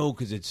all? No,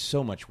 because it's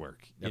so much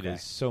work. Okay. It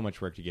is so much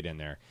work to get in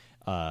there.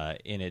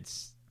 And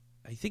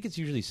I think it's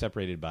usually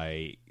separated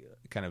by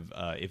kind of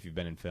if you've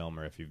been in film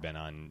or if you've been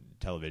on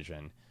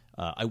television.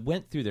 I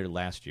went through there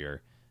last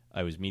year.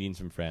 I was meeting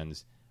some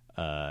friends,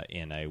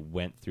 and I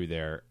went through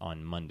there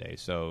on Monday.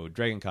 So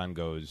Dragon Con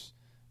goes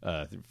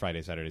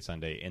Friday, Saturday,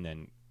 Sunday, and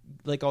then,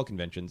 like all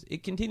conventions,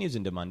 it continues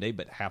into Monday,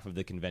 but half of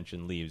the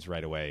convention leaves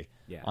right away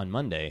on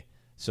Monday.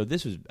 So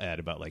this was at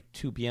about like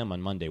 2 p.m.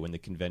 on Monday when the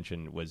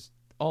convention was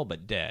all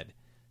but dead.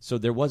 So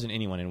there wasn't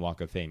anyone in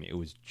Walk of Fame. It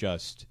was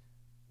just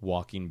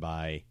walking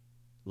by,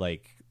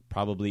 like,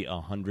 probably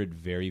 100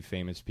 very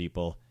famous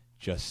people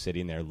just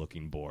sitting there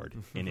looking bored,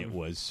 and it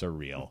was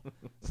surreal.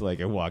 So,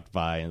 like, I walked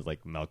by, and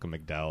like Malcolm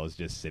McDowell is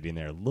just sitting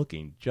there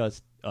looking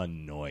just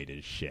annoyed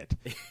as shit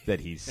that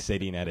he's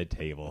sitting at a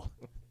table.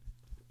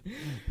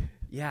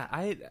 Yeah,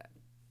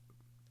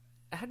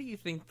 how do you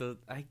think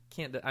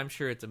I'm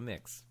sure it's a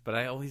mix, but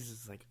I always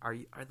just like, are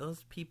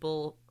those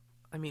people?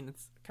 I mean,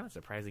 it's kind of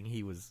surprising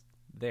he was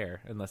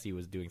there, unless he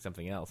was doing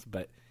something else.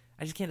 But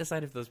I just can't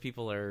decide if those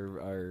people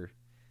are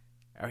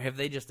have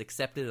they just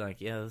accepted, like,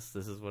 yes,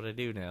 this is what I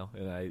do now,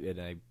 and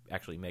I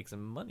actually make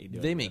some money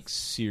doing They this. make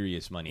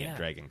serious money at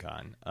Dragon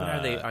Con.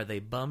 But are they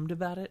bummed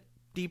about it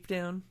deep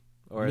down,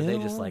 or are they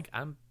just No. like,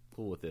 I'm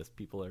cool with this?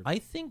 People are. I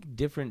think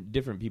different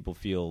people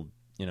feel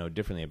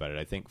differently about it.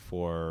 I think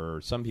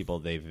for some people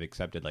they've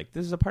accepted, like,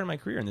 this is a part of my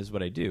career and this is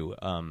what I do.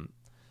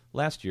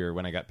 Last year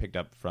when I got picked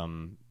up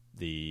from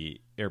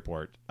the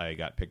airport, I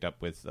got picked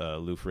up with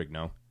Lou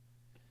Ferrigno,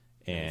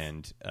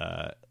 and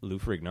Lou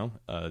Ferrigno,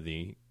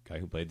 the guy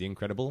who played the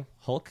Incredible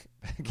Hulk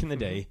back in the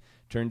day,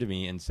 turned to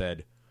me and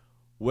said,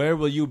 "Where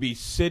will you be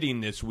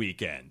sitting this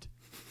weekend?"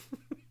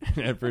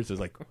 And at first I was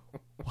like,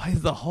 why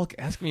is the Hulk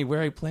asking me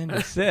where I plan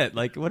to sit?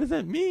 Like, what does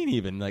that mean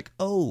even? Like,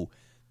 oh,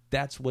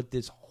 that's what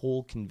this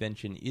whole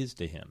convention is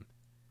to him.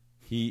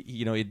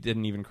 it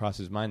didn't even cross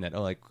his mind that,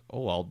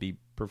 I'll be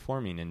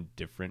performing in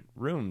different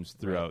rooms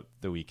throughout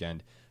the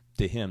weekend.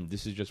 To him,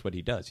 this is just what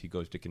he does. He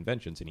goes to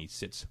conventions and he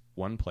sits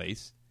one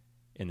place,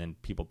 and then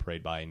people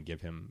parade by and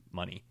give him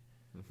money.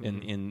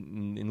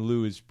 And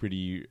Lou is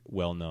pretty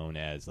well known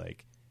as,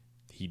 like,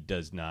 he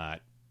does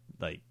not,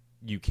 like,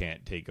 you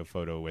can't take a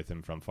photo with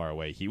him from far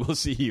away. He will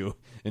see you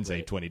and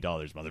say $20,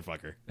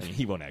 motherfucker. I mean,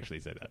 he won't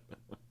actually say that.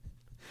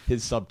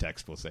 His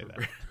subtext will say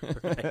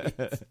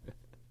that.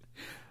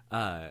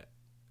 Right.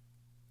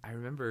 I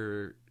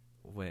remember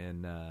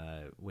when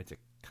went to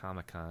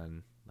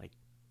Comic-Con, like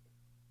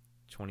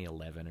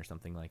 2011 or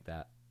something like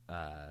that.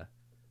 Was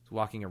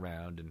walking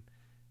around, and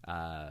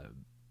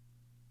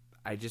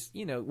I just,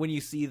 when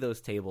you see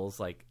those tables,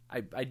 like,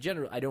 I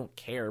generally, I don't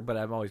care, but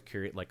I'm always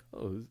curious, like,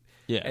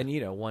 yeah.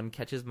 And one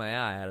catches my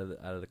eye out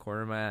of the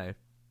corner of my eye,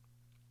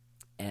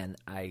 and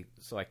I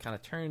kind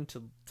of turn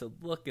to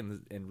look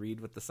and read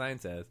what the sign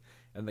says,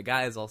 and the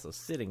guy is also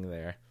sitting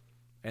there,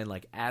 and,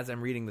 like, as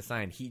I'm reading the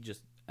sign, he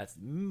just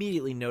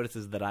immediately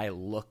notices that I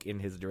look in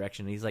his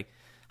direction, and he's like,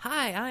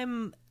 "Hi,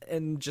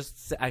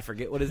 I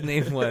forget what his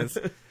name was,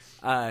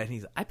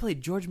 and I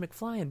played George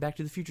McFly in Back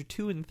to the Future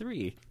 2 and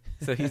 3.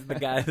 So he's the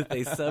guy that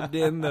they subbed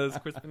in those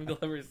Crispin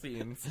Glover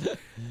scenes.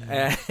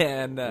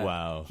 And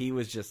wow.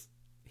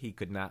 He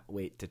could not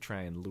wait to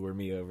try and lure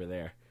me over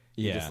there.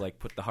 He Yeah. just, like,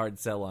 put the hard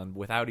sell on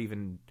without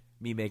even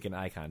me making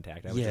eye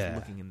contact. I was just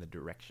looking in the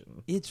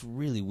direction. It's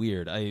really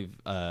weird.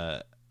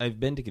 I've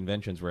been to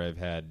conventions where I've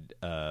had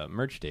a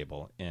merch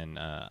table, and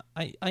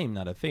I am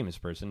not a famous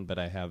person, but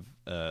I have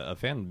a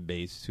fan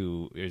base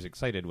who is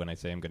excited when I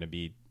say I'm going to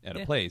be at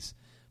a place.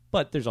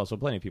 But there's also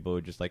plenty of people who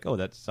are just like, oh,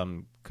 that's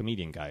some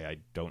comedian guy. I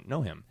don't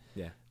know him.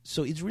 Yeah.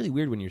 So it's really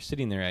weird when you're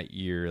sitting there at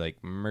your,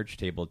 like, merch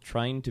table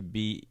trying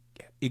to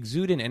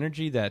exude an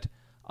energy that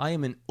I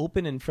am an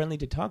open and friendly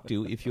to talk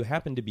to if you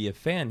happen to be a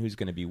fan who's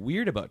going to be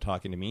weird about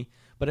talking to me.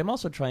 But I'm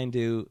also trying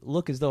to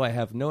look as though I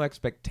have no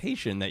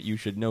expectation that you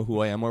should know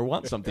who I am or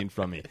want something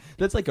from me.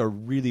 That's like a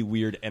really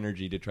weird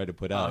energy to try to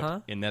put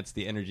out. And that's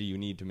the energy you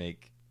need to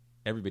make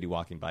everybody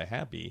walking by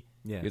happy.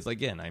 Yeah. Because,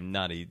 again, I'm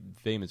not a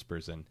famous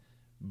person.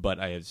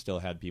 But I have still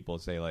had people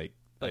say, like,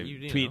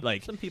 tweet,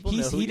 like, some people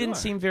he didn't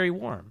seem very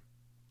warm.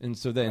 And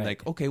so then, Right.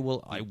 like, okay,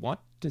 well, I want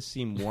to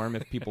seem warm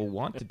if people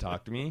want to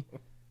talk to me.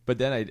 But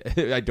then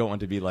I don't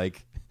want to be,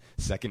 like,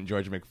 second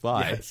George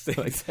McFly. Yes,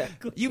 Like,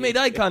 exactly. you made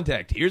eye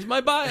contact. Here's my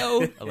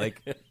bio.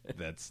 Like,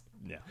 that's,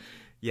 yeah.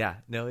 Yeah,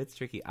 no, it's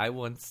tricky. I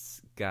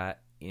once got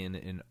in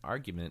an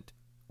argument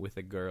with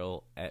a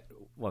girl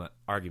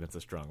argument's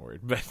a strong word,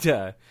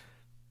 but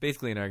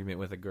basically an argument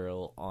with a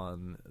girl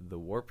on the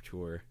Warped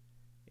Tour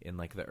in,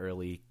 like, the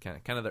early,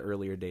 kind of the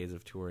earlier days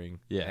of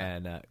touring. Yeah.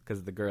 And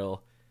because the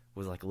girl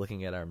was, like,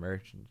 looking at our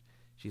merch, and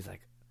she's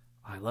like,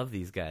 I love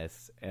these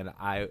guys. And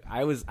I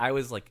was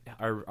like,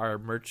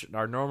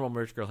 our normal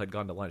merch girl had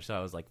gone to lunch, so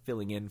I was, like,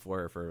 filling in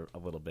for her for a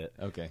little bit.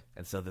 Okay.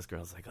 And so this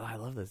girl's like, oh, I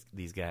love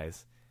these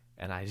guys.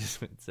 And I just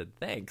went and said,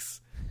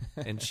 thanks.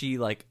 And she,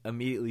 like,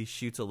 immediately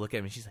shoots a look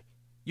at me. She's like,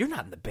 you're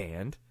not in the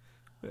band.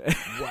 Wow.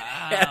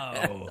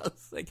 I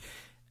was like,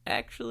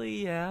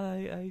 actually, yeah,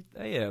 I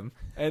am.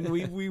 And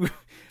we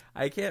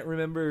I can't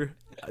remember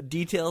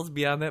details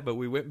beyond that, but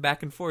we went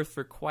back and forth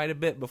for quite a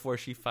bit before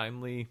she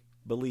finally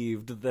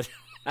believed that.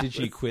 Did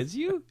she quiz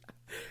you?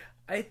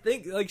 I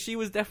think, like, she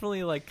was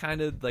definitely, like,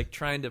 kind of, like,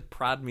 trying to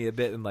prod me a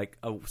bit and, like,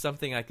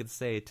 something I could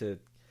say to,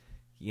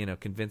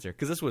 convince her.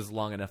 Because this was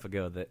long enough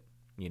ago that,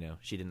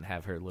 she didn't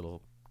have her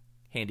little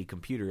handy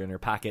computer in her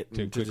pocket.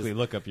 To quickly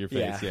look up your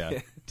face, yeah.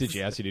 Did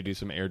she ask you to do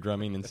some air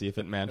drumming and see if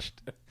it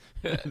matched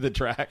the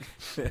track?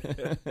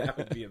 That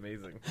would be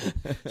amazing.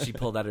 She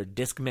pulled out her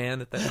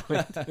Discman at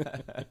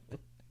that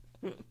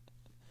point.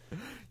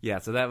 Yeah,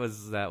 so that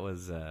was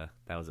a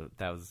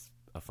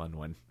fun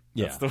one.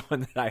 That's the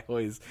one that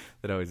always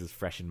is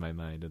fresh in my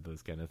mind of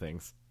those kind of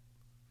things.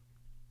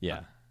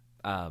 Yeah.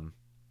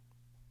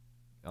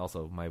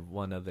 Also, my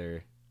one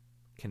other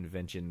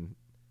convention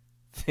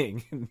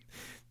thing.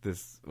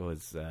 This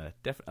was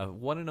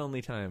one and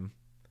only time.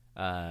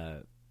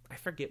 I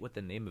forget what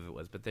the name of it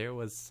was, but there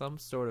was some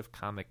sort of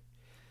comic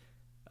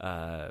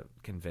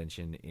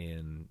convention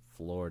in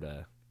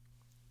Florida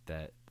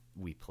that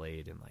we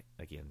played in, like,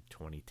 again,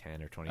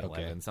 2010 or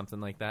 2011,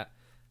 something like that.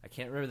 I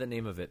can't remember the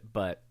name of it,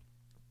 but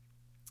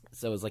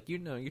so it was like,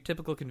 your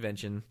typical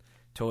convention,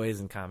 toys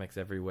and comics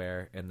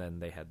everywhere, and then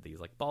they had these,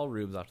 like,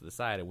 ballrooms off to the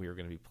side, and we were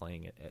going to be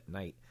playing it at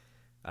night.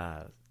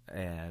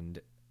 And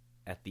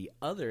at the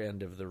other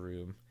end of the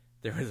room,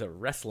 there was a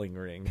wrestling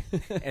ring,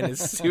 and as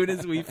soon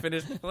as we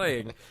finished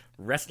playing,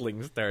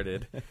 wrestling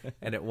started.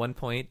 And at one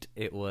point,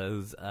 it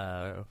was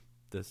the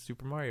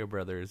Super Mario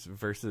Brothers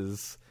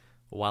versus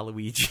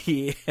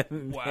Waluigi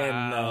and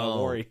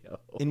Wario.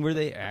 And were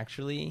they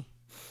actually?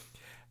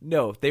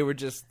 No, they were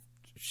just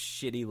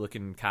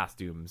shitty-looking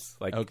costumes.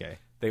 Like, okay.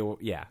 They were,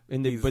 yeah.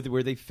 But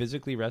were they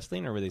physically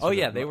wrestling, or were they? Oh,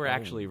 yeah, they were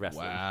actually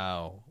wrestling.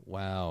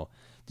 Wow.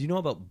 Do you know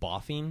about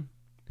boffing?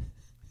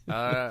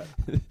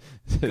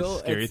 It's a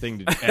scary thing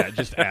to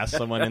just ask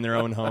someone in their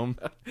own home.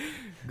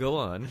 Go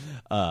on.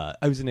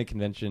 I was in a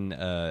convention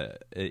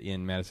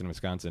in Madison,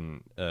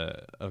 Wisconsin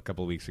a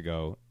couple of weeks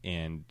ago,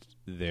 and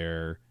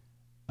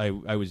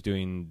I was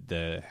doing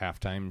the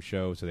halftime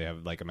show, so they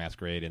have like a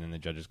masquerade, and then the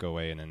judges go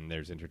away, and then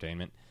there's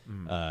entertainment.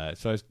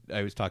 So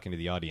I was talking to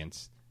the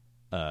audience,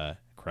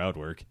 crowd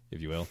work,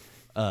 if you will,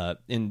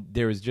 and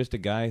there was just a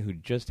guy who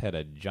just had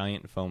a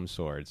giant foam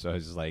sword. So I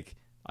was like,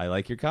 I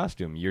like your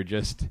costume. You're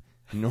just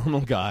a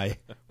normal guy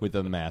with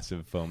a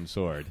massive foam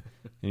sword.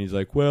 And he's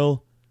like,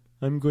 well,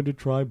 I'm going to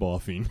try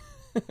boffing.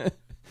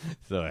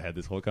 So I had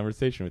this whole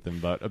conversation with him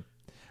about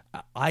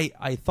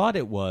I thought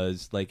it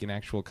was like an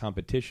actual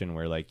competition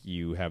where like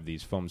you have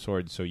these foam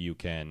swords so you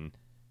can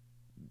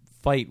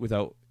fight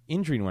without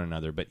injuring one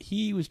another, but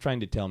he was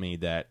trying to tell me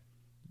that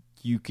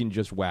you can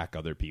just whack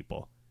other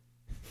people.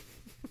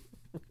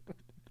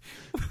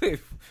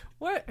 Wait,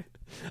 what?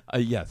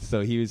 Yes,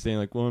 so he was saying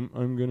like, well,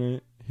 I'm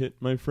gonna hit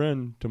my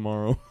friend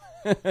tomorrow.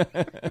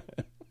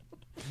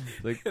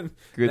 Like,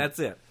 good. That's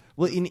it.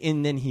 Well,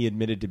 and then he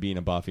admitted to being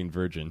a boffing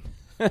virgin.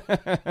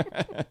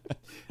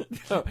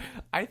 No,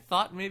 I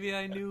thought maybe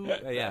I knew.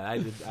 Yeah, I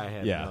did. I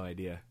had no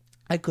idea.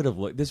 I could have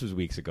looked. This was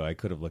weeks ago. I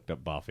could have looked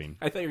up boffing.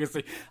 I thought you were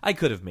going to say I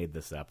could have made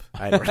this up.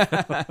 I don't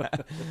know.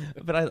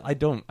 But I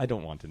don't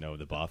want to know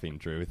the boffing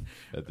truth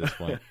at this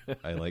point.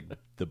 I like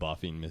the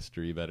boffing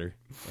mystery better,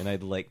 and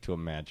I'd like to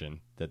imagine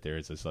that there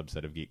is a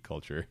subset of geek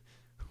culture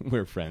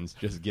where friends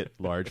just get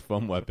large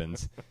foam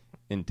weapons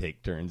and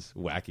take turns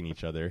whacking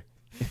each other,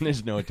 and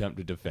there's no attempt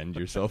to defend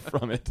yourself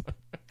from it.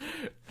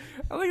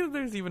 I like that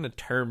there's even a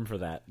term for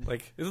that.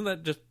 Like, isn't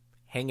that just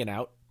hanging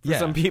out for Yeah.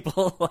 some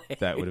people? Like,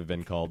 That would have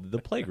been called the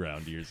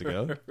playground years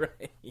ago.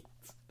 right.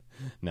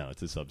 No,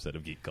 it's a subset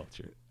of geek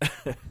culture.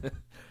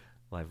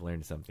 Well, I've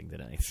learned something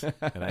tonight,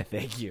 and I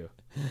thank you.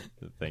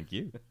 Thank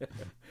you.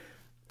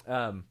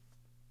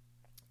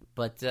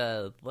 But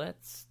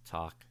let's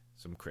talk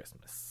some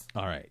Christmas.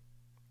 All right.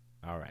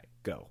 All right,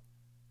 go.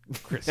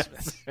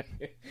 Christmas.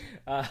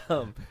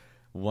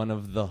 One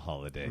of the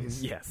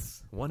holidays.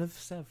 Yes, one of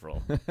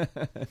several.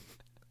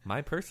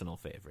 My personal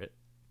favorite.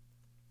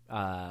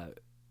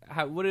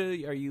 What are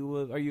you?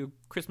 Are you a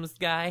Christmas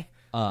guy?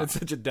 That's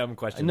such a dumb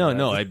question.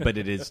 No, but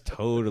it is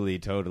totally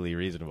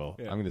reasonable.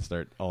 Yeah. I'm going to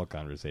start all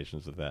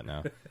conversations with that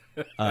now.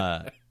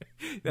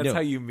 That's no.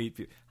 how you meet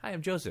people. Hi,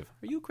 I'm Joseph.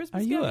 Are you a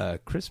Christmas Are guy? you a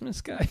Christmas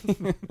guy?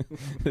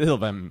 That'll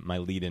be my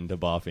lead into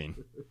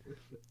boffing.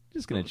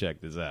 Just going to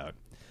check this out.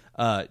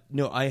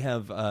 No, I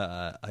have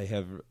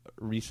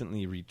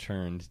recently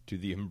returned to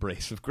the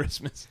embrace of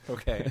Christmas.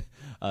 Okay.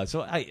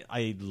 So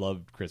I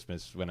loved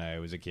Christmas when I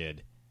was a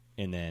kid,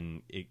 and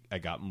then I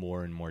got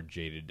more and more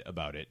jaded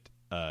about it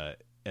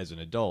as an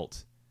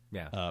adult.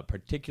 Yeah.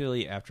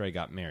 Particularly after I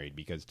got married,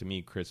 because to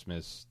me,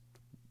 Christmas,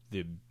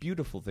 the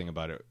beautiful thing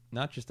about it,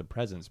 not just the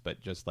presents, but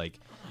just like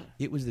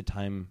it was the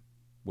time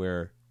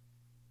where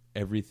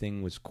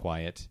everything was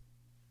quiet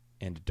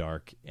and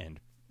dark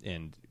and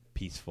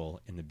peaceful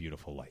in the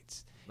beautiful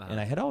lights. And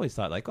I had always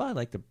thought like, oh, I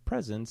like the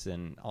presents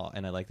and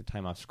I like the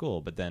time off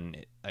school. But then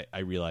I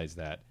realized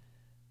that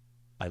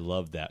I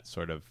love that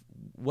sort of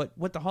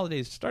what the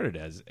holidays started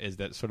as is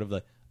that sort of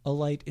a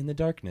light in the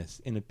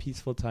darkness in a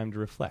peaceful time to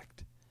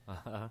reflect.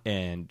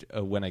 And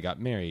when I got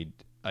married,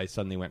 I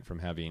suddenly went from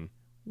having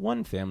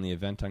one family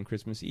event on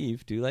Christmas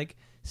Eve to like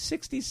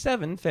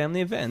 67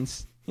 family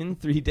events in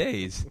 3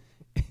 days.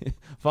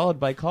 Followed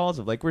by calls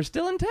of like, we're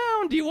still in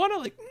town. Do you want to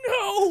like,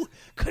 no,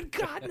 good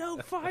God, no,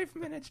 5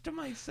 minutes to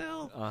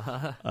myself.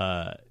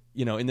 And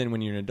then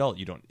when you're an adult,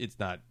 it's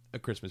not a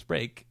Christmas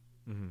break.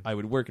 Mm-hmm. I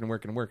would work and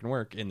work and work and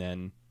work. And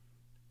then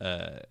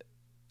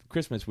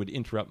Christmas would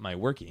interrupt my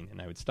working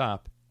and I would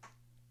stop.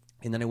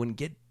 And then I wouldn't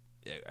get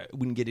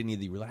any of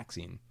the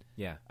relaxing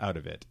out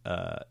of it.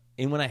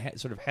 And when I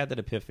sort of had that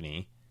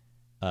epiphany,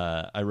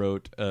 I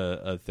wrote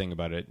a thing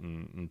about it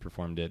and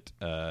performed it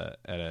at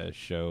a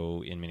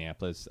show in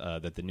Minneapolis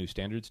that the New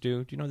Standards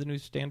do. Do you know the New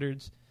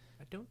Standards?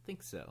 I don't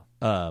think so.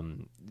 A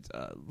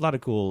lot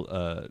of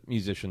cool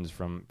musicians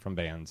from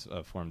bands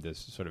formed this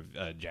sort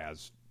of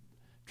jazz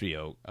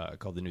trio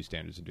called the New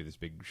Standards and do this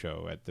big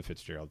show at the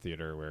Fitzgerald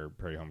Theater where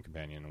Prairie Home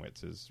Companion and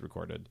Wits is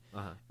recorded.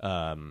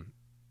 And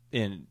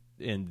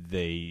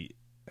they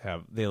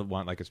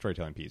want like a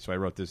storytelling piece. So I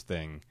wrote this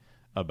thing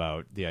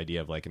about the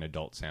idea of like an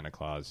adult Santa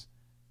Claus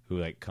who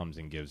like comes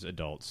and gives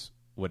adults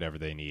whatever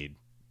they need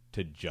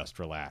to just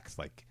relax,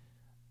 like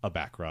a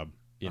back rub,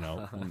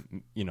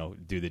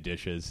 do the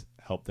dishes,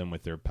 help them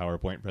with their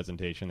PowerPoint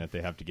presentation that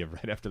they have to give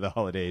right after the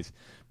holidays,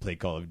 play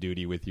Call of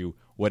Duty with you,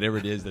 whatever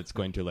it is that's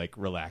going to like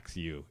relax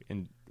you.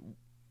 And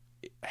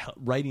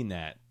writing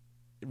that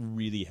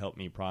really helped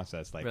me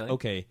process like,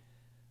 okay,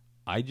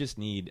 I just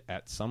need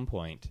at some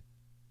point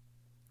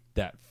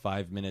that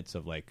 5 minutes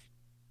of like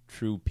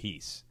true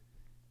peace.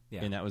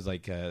 Yeah. And that was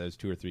like, that was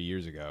 2 or 3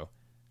 years ago.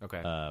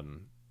 Okay.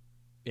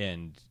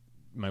 And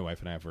my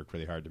wife and I have worked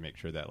really hard to make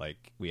sure that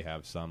like we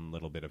have some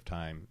little bit of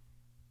time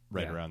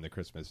around the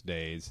Christmas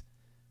days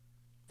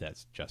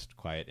that's just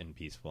quiet and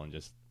peaceful and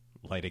just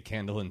light a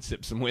candle and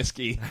sip some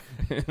whiskey.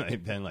 And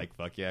I've been like,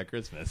 fuck yeah,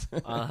 Christmas.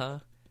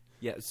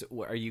 Yeah.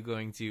 So, are you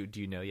going to?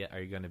 Do you know yet?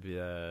 Are you going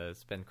to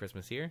spend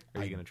Christmas here?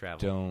 Or are you going to travel?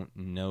 Don't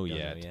know Don't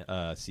yet.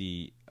 know yet.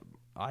 See,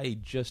 I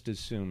just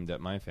assumed that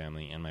my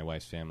family and my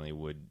wife's family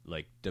would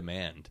like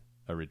demand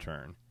a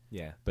return.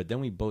 Yeah. But then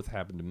we both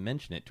happened to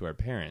mention it to our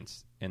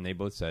parents, and they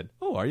both said,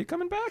 "Oh, are you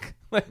coming back?"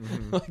 Like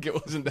it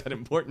wasn't that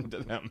important to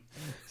them.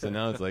 So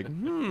now it's like,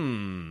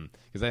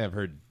 because I have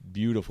heard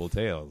beautiful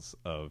tales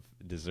of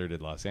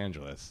deserted Los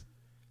Angeles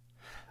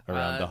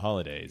around the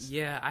holidays.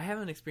 Yeah, I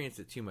haven't experienced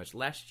it too much.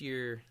 Last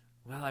year,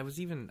 well, I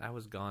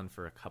was gone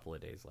for a couple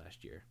of days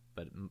last year,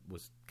 but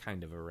was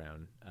kind of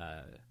around.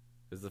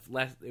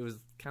 It was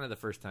kind of the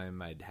first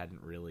time I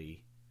hadn't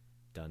really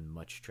done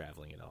much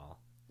traveling at all.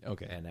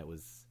 Okay. And it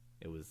was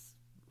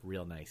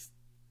real nice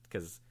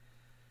because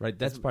Right,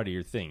 that's part of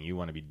your thing. You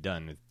want to be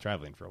done with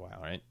traveling for a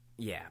while, right?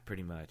 yeah,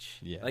 pretty much.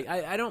 Yeah. Like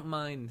I don't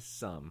mind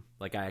some.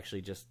 Like I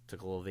actually just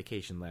took a little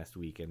vacation last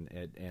week,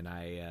 and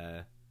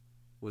I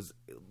was,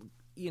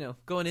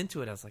 going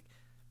into it, I was like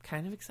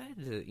kind of excited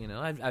to,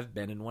 I've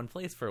been in one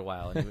place for a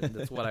while, and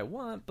that's what I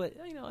want, but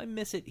I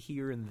miss it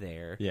here and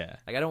there. Yeah.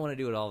 Like I don't want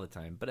to do it all the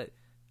time, but I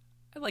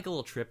like a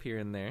little trip here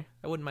and there.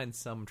 I wouldn't mind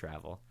some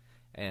travel.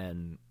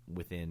 And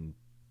within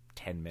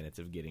 10 minutes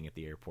of getting at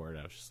the airport,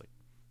 I was just like,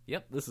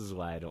 yep, this is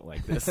why I don't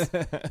like this.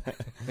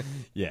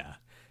 Yeah.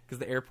 Because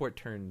the airport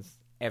turns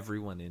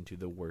everyone into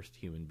the worst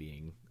human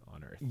being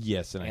on earth.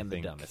 Yes, and I the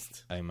think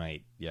dumbest. I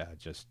might,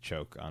 just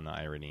choke on the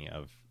irony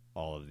of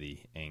all of the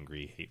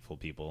angry, hateful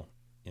people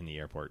in the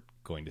airport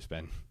going to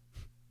spend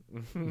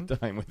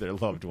time with their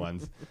loved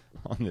ones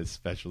on this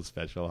special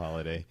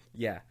holiday.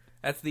 Yeah,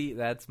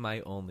 that's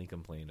my only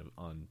complaint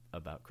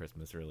about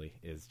Christmas. Really,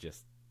 is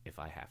just if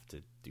I have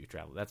to do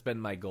travel. That's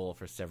been my goal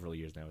for several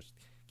years now. Is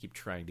keep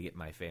trying to get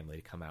my family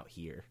to come out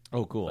here.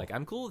 Oh, cool! Like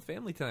I'm cool with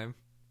family time.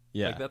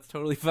 Yeah, like that's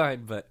totally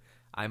fine. But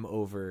I'm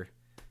over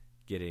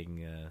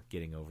getting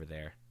over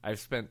there. I've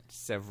spent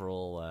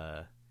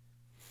several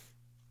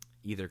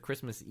either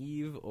Christmas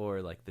Eve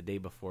or like the day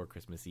before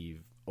Christmas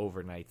Eve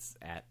overnights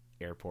at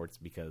airports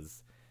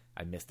because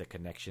I missed a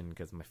connection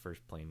because my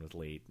first plane was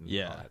late and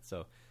all that.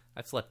 So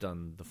I've slept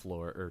on the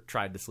floor or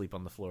tried to sleep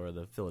on the floor of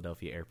the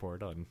Philadelphia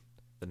airport on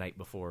the night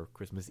before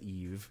Christmas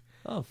Eve.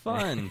 Oh,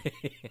 fun.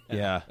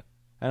 Yeah.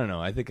 I don't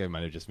know. I think I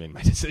might have just made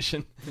my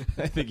decision.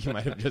 I think you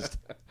might have just...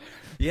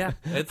 Yeah,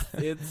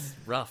 it's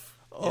rough.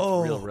 It's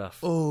real rough.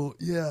 Oh,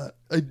 yeah.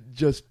 I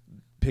just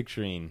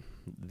picturing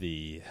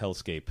the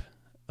hellscape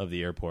of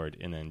the airport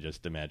and then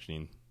just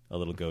imagining a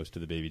little ghost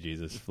of the baby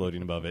Jesus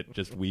floating above it,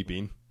 just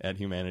weeping at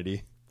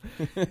humanity.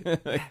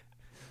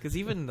 Because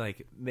even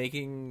like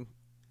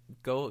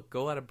go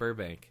out of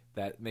Burbank,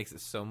 that makes it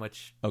so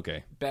much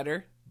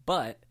better.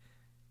 But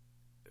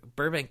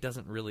Burbank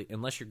doesn't really,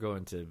 unless you're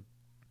going to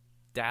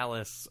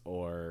Dallas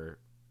or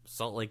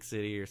Salt Lake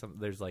City or something.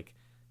 There's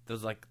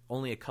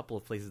only a couple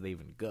of places they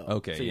even go.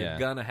 Okay, so you're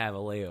gonna have a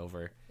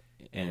layover,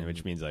 and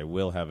which means I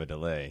will have a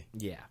delay.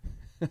 Yeah,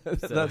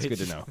 that's good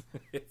to know.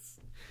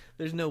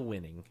 There's no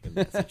winning in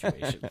that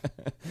situation.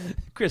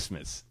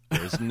 Christmas,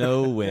 there's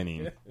no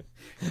winning.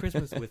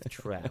 Christmas with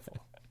travel.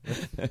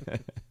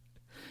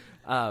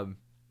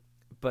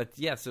 But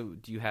yeah, so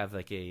do you have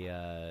like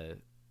a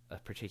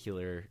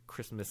particular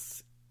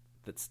Christmas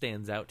that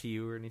stands out to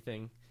you or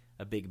anything?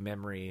 A big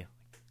memory,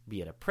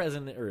 be it a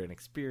present or an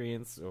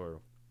experience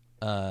or...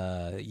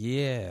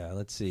 Yeah,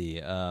 let's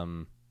see.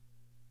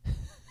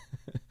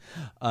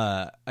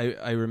 I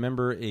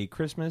remember a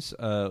Christmas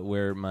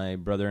where my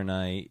brother and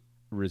I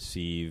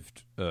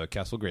received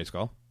Castle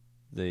Grayskull,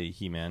 the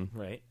He-Man,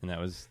 right? And that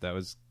was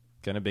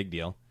kind of a big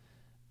deal.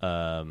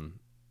 And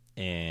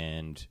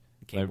it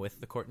came with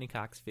the Courtney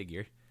Cox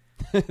figure.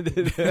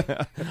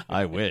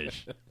 I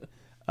wish.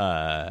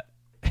 Were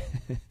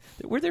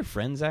there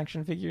Friends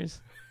action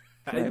figures?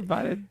 I didn't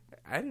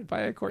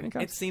buy a Courtney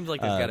Cox. It seems like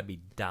there's got to be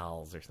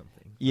dolls or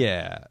something.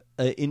 Yeah,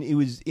 and it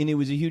was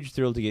a huge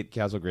thrill to get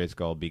Castle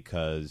Grayskull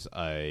because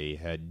I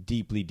had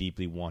deeply,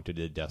 deeply wanted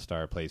a Death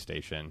Star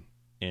PlayStation,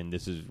 and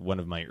this is one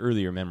of my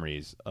earlier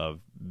memories of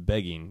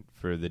begging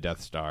for the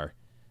Death Star,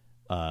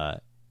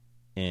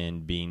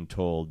 and being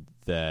told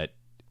that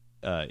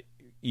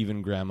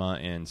even Grandma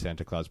and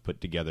Santa Claus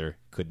put together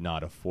could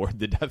not afford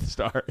the Death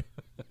Star.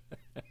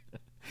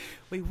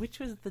 Wait, which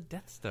was the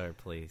Death Star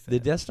playset? The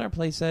Death Star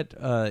playset,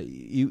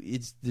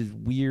 it's this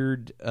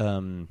weird...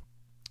 so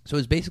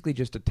it's basically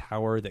just a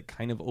tower that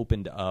kind of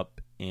opened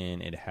up,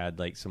 and it had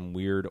like some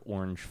weird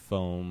orange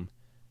foam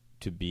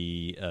to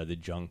be the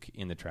junk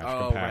in the trash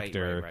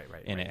compactor.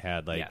 Right. And it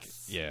had like,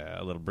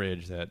 a little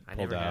bridge that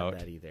pulled out. I never had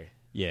that either.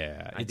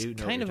 Yeah, I it's do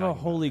know kind what of you're a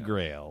talking holy about,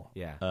 grail.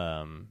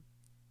 Yeah.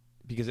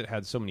 Because it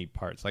had so many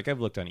parts. Like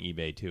I've looked on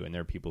eBay too, and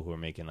there are people who are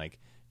making like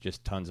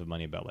just tons of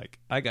money about like,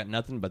 I got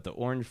nothing but the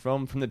orange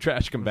foam from the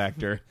trash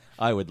compactor.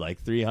 I would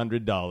like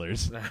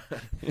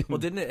 $300. Well,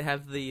 didn't it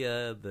have the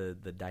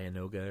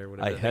Dianoga or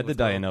whatever? I had the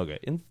Dianoga,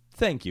 and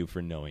thank you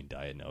for knowing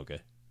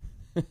Dianoga.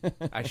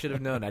 I should have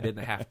known. I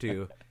didn't have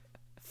to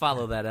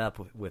follow that up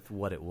with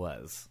what it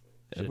was.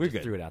 We're just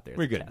good. threw it out there.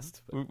 We're as a good.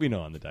 test. We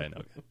know on the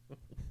Dianoga.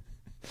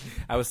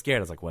 I was scared.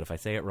 I was like, what if I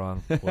say it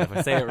wrong? What if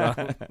I say it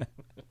wrong?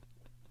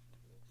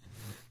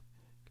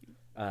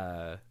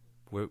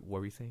 What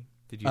were you saying?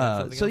 Did you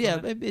have something So else yeah,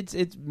 on it?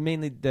 it's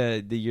mainly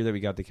the year that we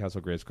got the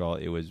Castle Grayskull.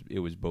 It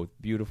was both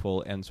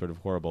beautiful and sort of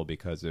horrible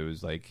because it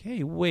was like,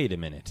 hey, wait a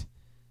minute,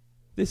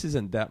 this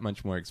isn't that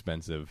much more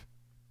expensive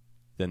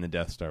than the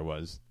Death Star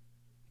was,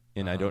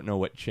 and I don't know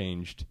what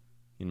changed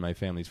in my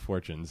family's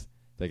fortunes.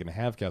 They can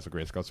have Castle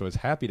Grayskull, so I was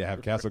happy to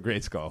have Castle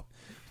Grayskull,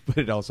 but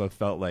it also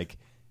felt like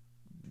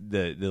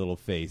the little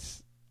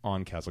face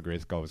on Castle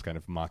Grayskull was kind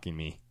of mocking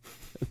me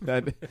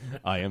that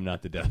I am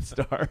not the Death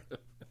Star.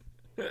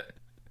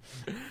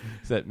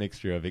 It's that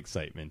mixture of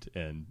excitement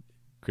and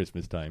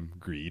Christmas time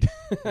greed.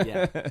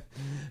 Yeah.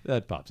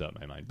 That pops out in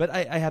my mind. But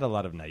I had a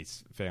lot of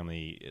nice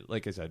family.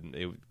 Like I said,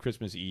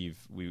 Christmas Eve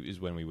is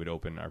when we would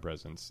open our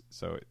presents.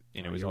 So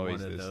and it was You're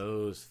always one of this.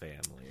 those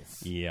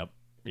families. Yep.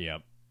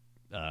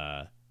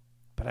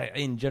 But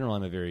in general,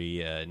 I'm a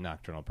very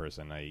nocturnal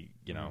person.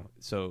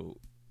 So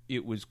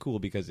it was cool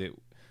because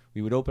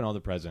we would open all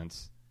the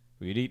presents.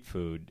 We would eat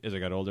food. As I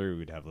got older, we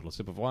would have a little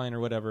sip of wine or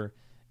whatever,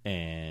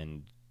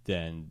 and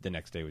then the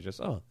next day was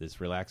just this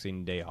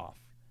relaxing day off.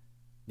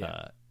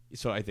 Yeah.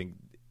 So I think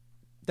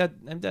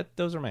that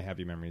those are my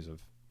happy memories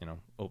of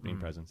opening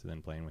presents and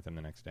then playing with them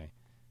the next day.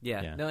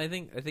 Yeah. No, I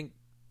think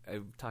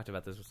I've talked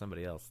about this with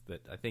somebody else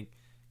that I think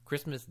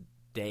Christmas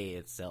Day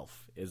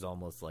itself is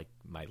almost like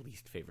my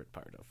least favorite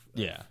part of.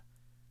 Yeah.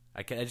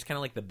 I just kind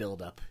of like the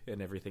build up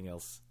and everything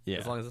else. Yeah.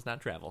 As long as it's not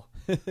travel.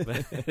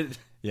 But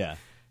Yeah.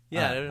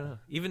 yeah, I don't know.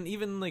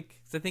 Even like,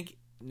 'cause I think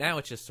now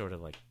it's just sort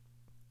of like,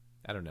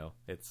 I don't know.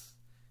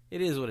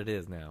 It is what it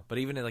is now. But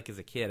even like as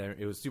a kid,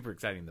 it was super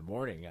exciting in the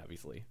morning,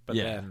 obviously. But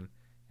Yeah. then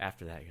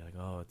after that, you're like,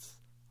 oh, it's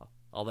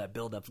all that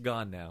build up's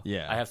gone now.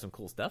 Yeah. I have some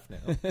cool stuff now.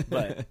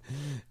 But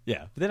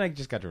Yeah, but then I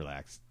just got to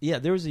relax. Yeah,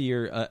 there was a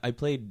year I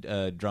played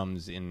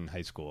drums in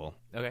high school.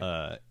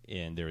 Okay.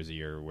 And there was a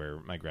year where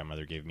my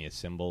grandmother gave me a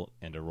cymbal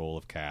and a roll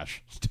of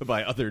cash to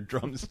buy other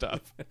drum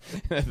stuff.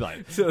 And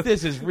I thought,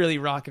 this is really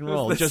rock and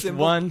roll. the Just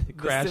cymbal- one the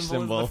crash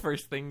cymbal cymbal. is the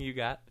first thing you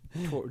got.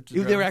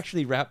 They were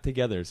actually wrapped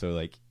together. So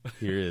like,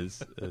 here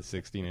is a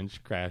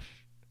 16-inch crash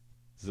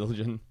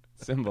Zildjian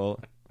cymbal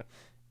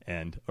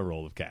and a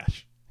roll of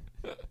cash.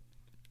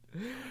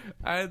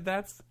 I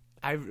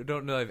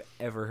don't know I've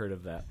ever heard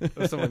of that.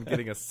 Of someone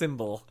getting a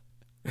cymbal.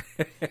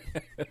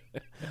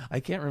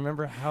 I can't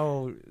remember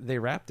how they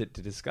wrapped it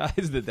to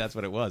disguise that that's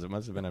what it was. It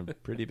must have been a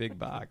pretty big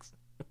box.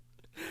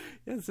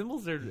 Yeah,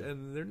 cymbals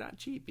and they're not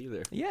cheap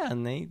either. Yeah,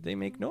 and they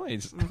make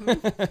noise.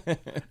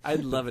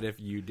 I'd love it if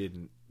you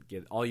didn't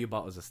get all you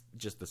bought was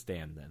just the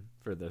stand. Then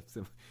for the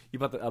cymbal. You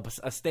bought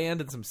a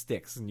stand and some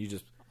sticks, and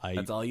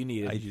that's all you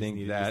needed. I You just think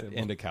needed that your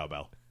cymbal. and a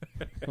cowbell.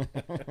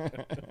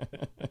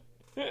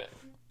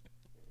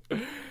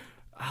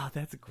 Oh,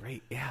 that's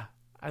great. Yeah,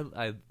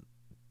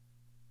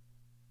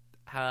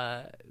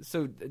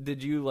 so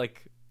did you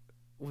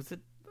was it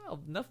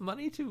enough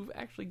money to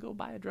actually go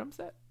buy a drum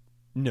set?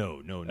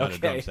 No, not a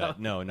drum set.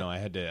 No, I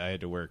had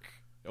to work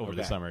over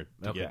the Okay. summer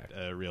to Okay. get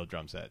a real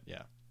drum set.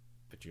 Yeah.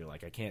 But you're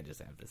like, I can't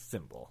just have this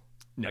cymbal.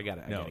 No, I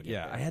gotta get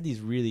yeah. that. I had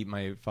these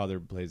my father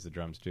plays the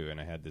drums too, and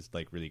I had this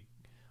like really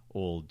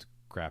old,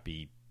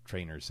 crappy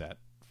trainer set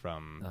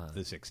from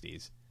the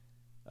 60s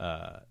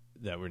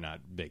that were not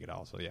big at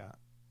all. So yeah.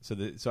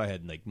 So I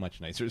had like much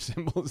nicer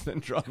cymbals than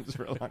drums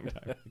for a long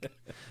time.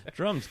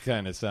 Drums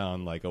kind of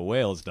sound like a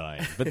whale's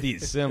dying, but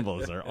these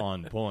cymbals are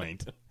on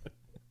point.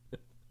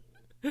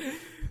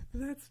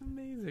 That's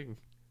amazing.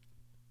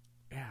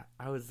 Yeah,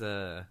 I was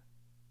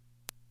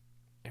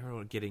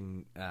everyone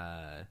getting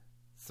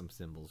some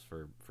cymbals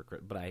for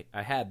but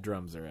I had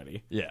drums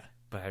already. Yeah.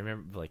 But I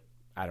remember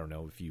I don't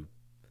know if you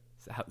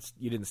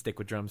didn't stick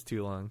with drums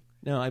too long.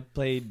 No, I've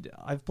played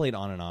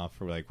on and off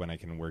for like when I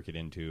can work it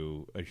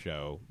into a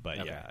show, but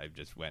Okay. yeah, I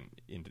just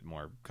went into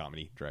more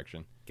comedy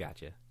direction.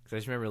 Gotcha. Because I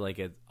just remember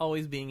it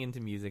always being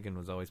into music and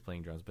was always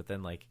playing drums. But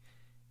then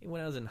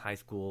when I was in high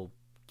school,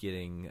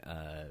 getting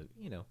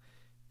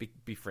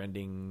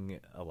befriending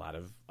a lot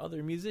of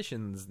other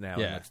musicians now,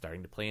 Yeah. and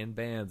starting to play in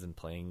bands and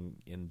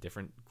playing in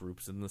different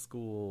groups in the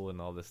school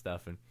and all this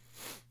stuff. And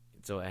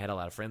so I had a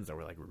lot of friends that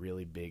were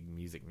really big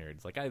music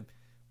nerds. I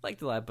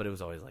liked a lot, but it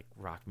was always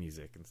rock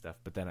music and stuff.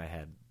 But then I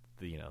had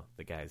the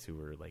guys who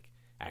were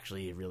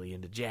actually really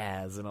into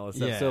jazz and all this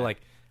stuff. Yeah. So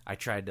I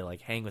tried to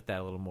hang with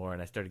that a little more,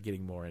 and I started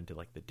getting more into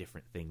the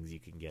different things you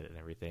can get and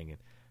everything. And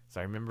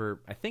so I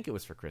remember, I think it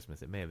was for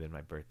Christmas. It may have been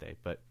my birthday,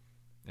 but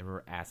I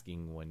remember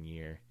asking one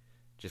year,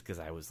 just because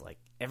I was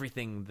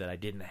everything that I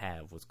didn't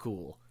have was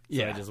cool. So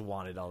Yeah. I just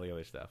wanted all the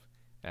other stuff.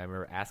 And I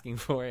remember asking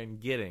for it and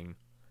getting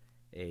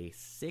a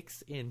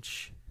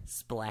 6-inch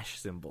splash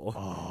cymbal.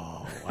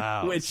 Oh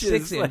wow, Which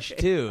is 6-inch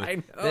too. I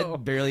know.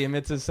 That barely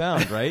emits a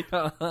sound, right?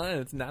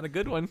 It's not a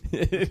good one.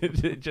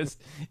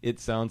 it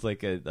sounds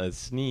like a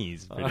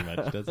sneeze, pretty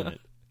much, doesn't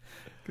it?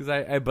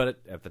 Because but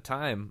at the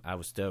time I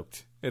was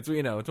stoked. It's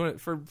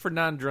it's for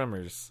non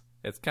drummers.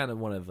 It's kind of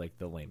one of like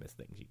the lamest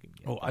things you can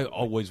get. Oh, I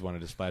always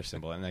wanted a splash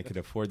cymbal, and I could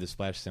afford the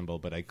splash cymbal,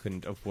 but I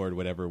couldn't afford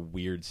whatever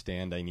weird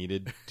stand I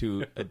needed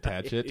to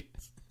attach it.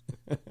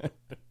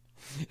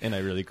 And I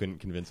really couldn't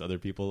convince other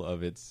people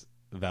of its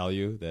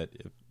value, that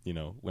if,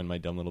 when my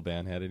dumb little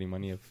band had any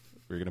money, if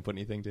we were going to put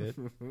anything to it.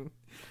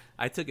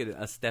 I took it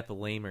a step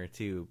lamer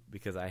too,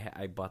 because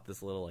I bought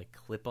this little like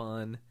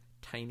clip-on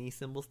tiny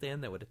cymbal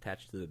stand that would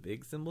attach to the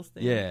big cymbal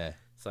stand. Yeah.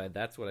 So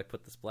that's what I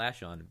put the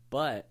splash on.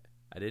 But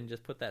I didn't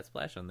just put that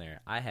splash on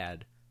there. I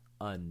had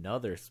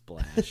another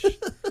splash.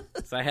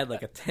 So I had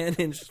like a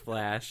 10-inch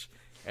splash,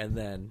 and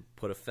then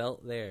put a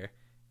felt there,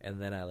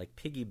 and then I like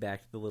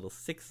piggybacked the little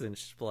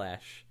 6-inch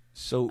splash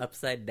So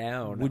upside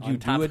down. would on you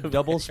top do a of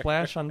double there.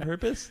 splash on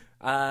purpose?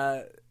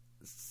 I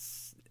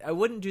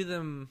wouldn't do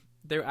them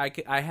there.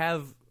 I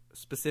have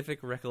specific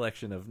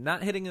recollection of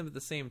not hitting them at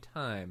the same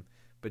time,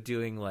 but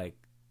doing like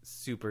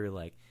super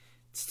like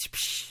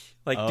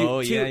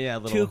Oh, too, yeah,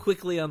 too little-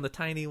 quickly on the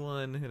tiny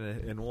one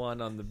and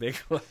one on the big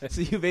one. So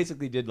you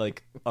basically did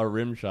like a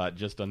rim shot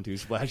just on 2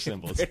 splash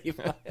cymbals. Pretty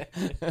much.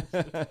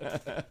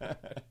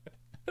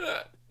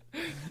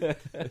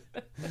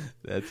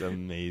 That's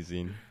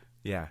amazing.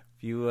 Yeah,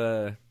 if you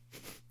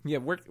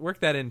work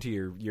that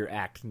into your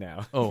act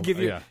now. Oh, give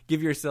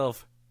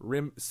yourself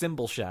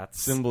cymbal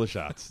shots. Cymbal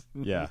shots.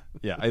 Yeah.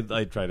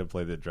 I try to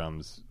play the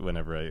drums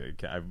whenever I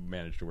can. I've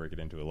managed to work it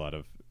into a lot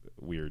of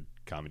weird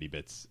comedy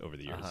bits over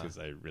the years because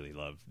I really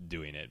love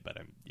doing it. But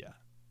yeah.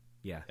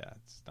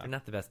 It's They're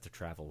not the best to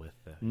travel with.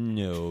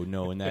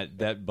 No, and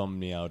that bummed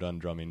me out on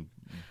drumming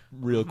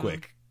real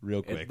quick.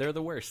 They're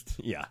the worst.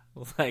 Yeah.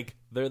 Like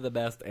they're the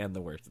best and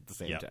the worst at the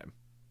same Yeah. time.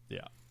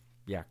 Yeah.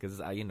 Yeah, because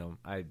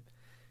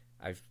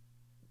I've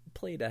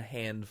played a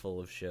handful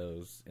of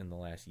shows in the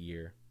last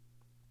year,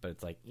 but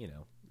it's like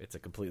it's a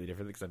completely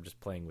different thing because I'm just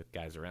playing with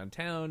guys around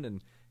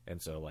town,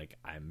 and so like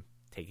I'm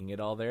taking it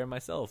all there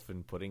myself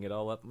and putting it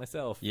all up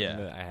myself. Yeah.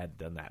 And, I hadn't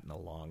done that in a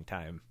long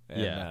time.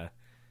 And, Yeah.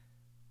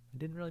 I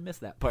didn't really miss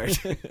that part.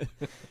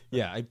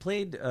 Yeah, I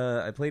played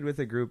with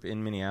a group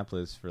in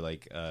Minneapolis for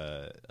like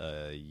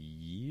a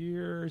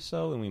year or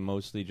so, and we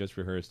mostly just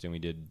rehearsed, and we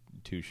did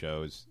 2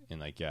 shows, and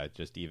like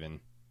just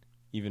even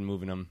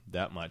moving them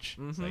that much.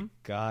 It's like,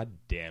 God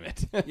damn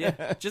it.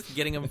 Yeah, just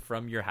getting them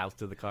from your house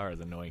to the car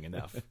is annoying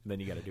enough. Then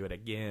you got to do it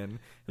again.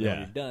 And when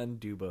you're done,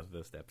 do both of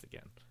those steps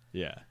again.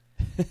 Yeah.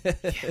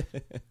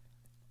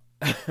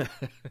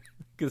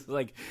 Because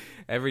like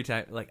every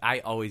time, like I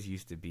always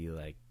used to be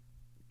like,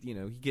 you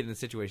get in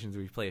situations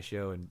where you play a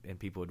show and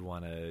people would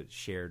want to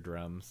share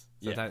drums.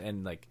 Sometimes,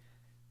 and like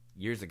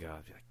years ago,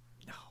 I'd be like,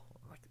 no,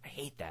 like I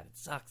hate that. It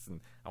sucks,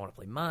 and I want to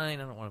play mine.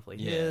 I don't want to play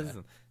his,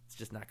 and it's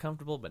just not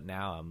comfortable. But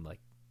now I'm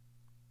like,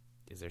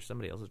 is there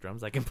somebody else's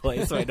drums I can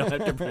play so I don't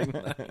have to bring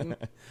mine?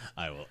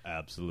 I will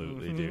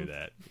absolutely do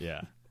that.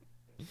 Yeah.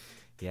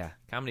 Yeah,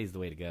 comedy's the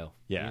way to go.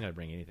 Yeah. You don't gotta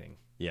bring anything.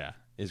 Yeah,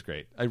 it's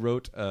great. I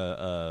wrote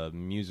a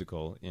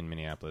musical in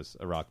Minneapolis,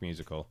 a rock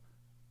musical,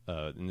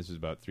 and this was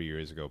about 3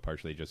 years ago,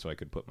 partially just so I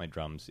could put my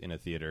drums in a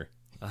theater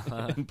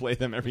and play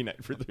them every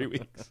night for 3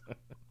 weeks.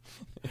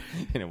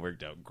 And it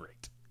worked out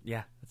great.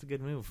 Yeah, that's a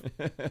good move.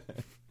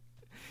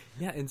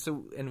 Yeah, and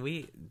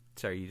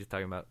sorry, you just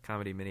talking about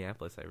comedy in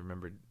Minneapolis. I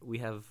remembered we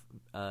have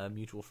a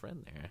mutual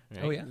friend there.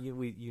 Right? Oh, yeah?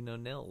 You know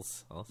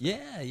Nils also.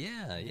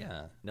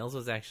 Yeah. Nils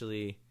was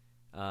actually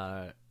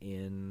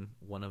in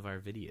one of our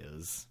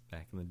videos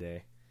back in the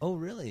day. Oh,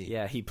 really?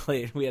 Yeah, he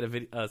played. We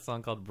had a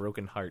song called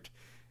 "Broken Heart,"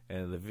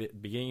 and the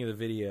beginning of the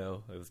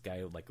video, this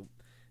guy like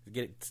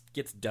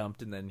gets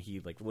dumped, and then he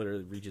like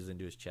literally reaches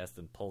into his chest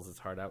and pulls his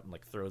heart out and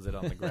like throws it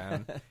on the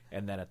ground,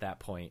 and then at that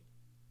point,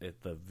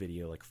 the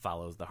video like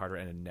follows the heart,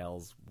 and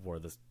Nels wore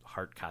this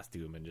heart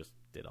costume and just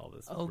did all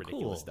this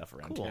ridiculous stuff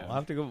around town. I'll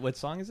have to go. What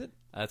song is it?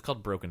 It's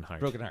called "Broken Heart."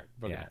 Broken Heart.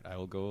 Broken Yeah.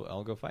 Heart.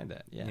 I'll go find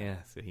that. Yeah. Yeah,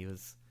 so he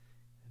was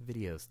a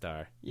video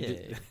star.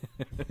 Yeah.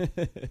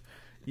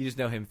 You just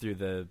know him through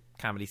the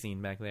comedy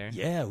scene back there?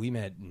 Yeah, we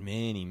met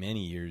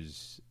many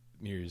years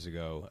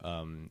ago.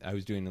 I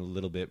was doing a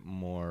little bit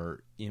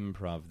more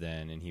improv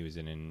then, and he was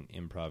in an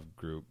improv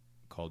group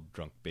called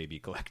Drunk Baby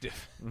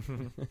Collective.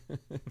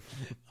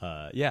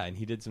 And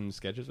he did some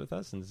sketches with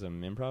us and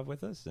some improv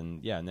with us,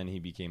 and then he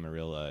became a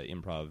real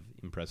improv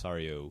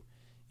impresario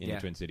in the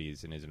Twin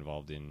Cities and is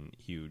involved in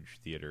Huge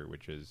Theater,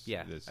 which is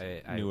this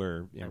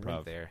newer improv. I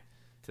went there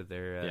to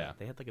their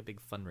they had like a big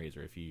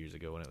fundraiser a few years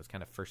ago when it was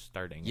kind of first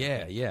starting.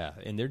 Yeah,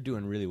 and they're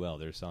doing really well.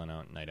 They're selling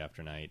out night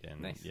after night,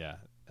 and nice.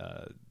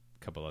 A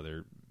couple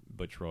other,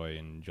 Butch Roy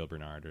and Jill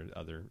Bernard, or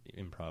other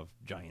improv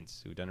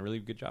giants who've done a really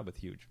good job with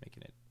Huge,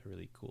 making it a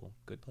really cool,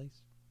 good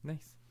place.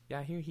 Nice. Yeah,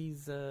 I hear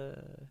he's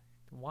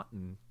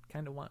wanting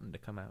to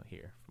come out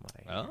here. From what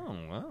I hear. Oh,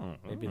 wow.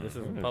 Maybe this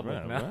isn't public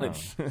Wow.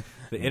 knowledge.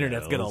 The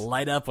internet's gonna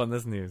light up on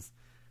this news.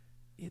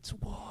 It's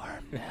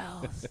warm,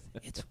 Nels.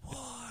 It's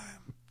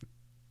warm.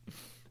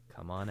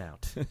 Come on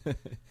out.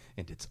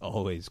 And it's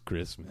always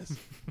Christmas.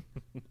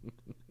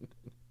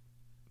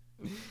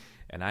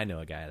 And I know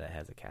a guy that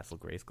has a Castle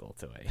Grayskull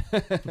toy.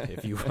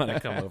 If you want to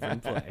come over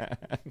and play.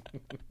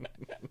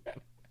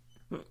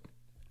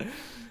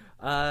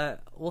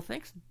 Well,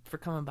 thanks for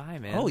coming by,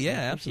 man. Oh, yeah,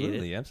 I appreciate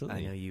absolutely, it.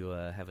 absolutely. I know you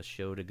have a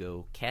show to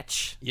go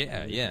catch.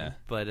 Yeah.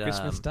 But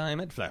Christmas time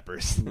at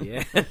Flappers.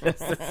 Yeah.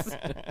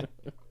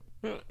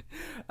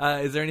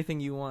 Is there anything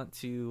you want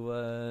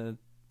to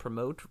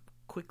promote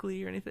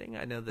quickly or anything?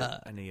 I know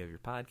that I know you have your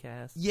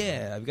podcast.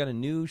 Yeah, I've got a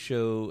new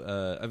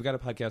show. I've got a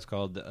podcast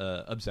called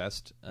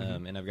Obsessed,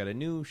 and I've got a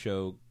new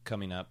show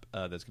coming up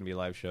that's going to be a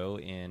live show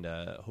and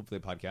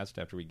hopefully a podcast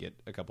after we get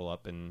a couple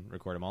up and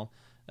record them all.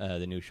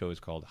 The new show is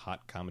called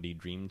Hot Comedy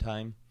Dream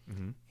Time,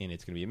 and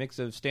it's going to be a mix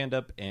of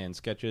stand-up and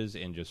sketches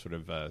and just sort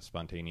of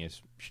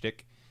spontaneous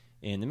shtick.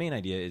 And the main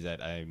idea is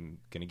that I'm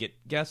going to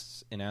get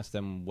guests and ask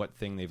them what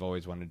thing they've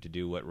always wanted to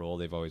do, what role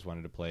they've always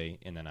wanted to play,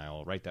 and then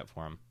I'll write that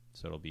for them.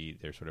 So it'll be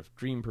their sort of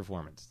dream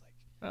performance,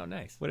 like Oh,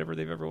 nice. whatever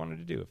they've ever wanted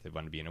to do. If they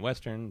want to be in a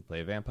Western,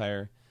 play a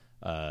vampire.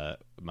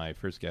 My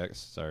first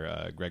guests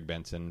are Greg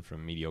Benson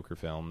from Mediocre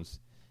Films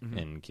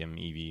and Kim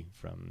Evie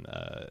from,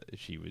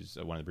 she was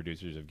one of the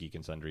producers of Geek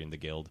and Sundry and The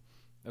Guild.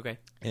 Okay.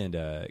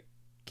 And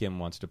Kim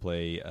wants to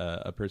play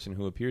a person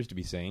who appears to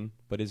be sane,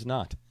 but is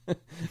not.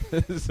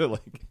 So,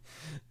 like,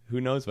 who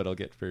knows what I'll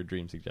get for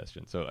dream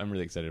suggestions. So I'm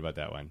really excited about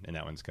that one. And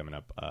that one's coming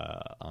up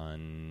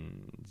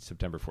on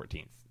September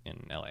 14th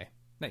in L.A.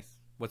 Nice.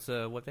 What's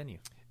what venue?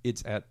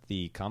 It's at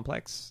the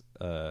Complex.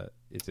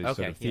 It's a Okay,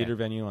 sort of theater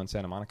venue on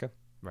Santa Monica.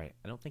 Right.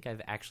 I don't think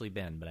I've actually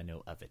been, but I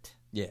know of it.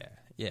 Yeah.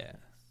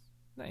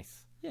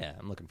 Nice. Yeah,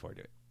 I'm looking forward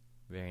to it.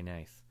 Very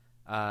nice.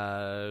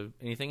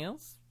 Anything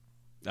else?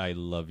 I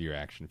love your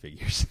action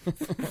figures.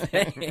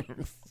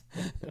 Thanks.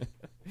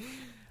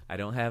 I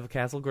don't have a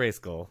Castle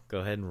Grayskull. Go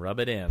ahead and rub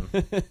it in.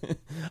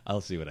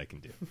 I'll see what I can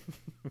do.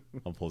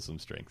 I'll pull some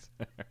strings.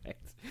 All right.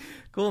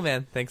 Cool,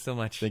 man. Thanks so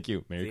much. Thank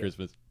you. Merry See ya.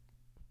 Christmas.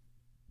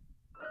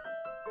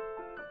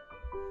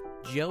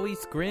 Joey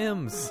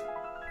Scrims.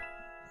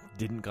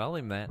 Didn't call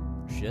him that.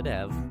 Should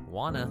have.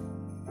 Wanna.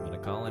 Wanna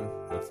call him.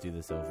 Let's do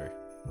this over.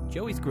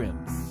 Joey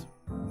Scrims.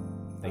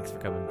 Thanks for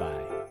coming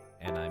by.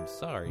 And I'm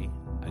sorry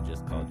I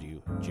just called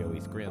you Joey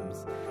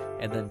Scrims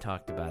and then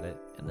talked about it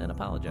and then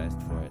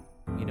apologized for it.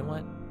 You know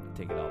what?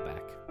 Take it all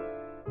back.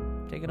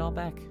 Take it all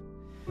back.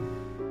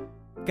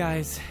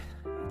 Guys,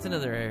 it's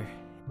another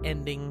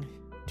ending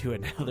to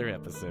another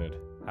episode.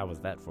 How was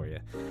that for you?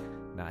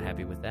 Not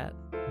happy with that?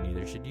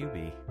 Neither should you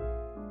be.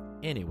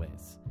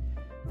 Anyways,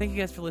 thank you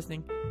guys for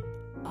listening.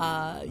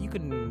 You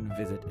can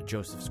visit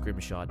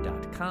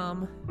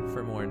josephscrimshaw.com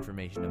for more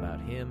information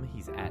about him.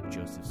 He's at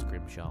Joseph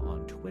Scrimshaw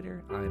on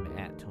Twitter. I'm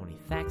at Tony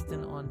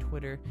Thaxton on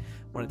Twitter.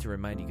 Wanted to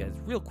remind you guys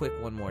real quick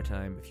one more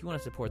time, if you want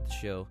to support the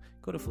show,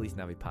 go to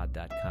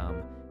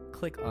FeliceNaviPod.com,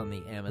 click on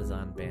the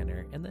Amazon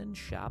banner, and then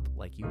shop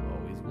like you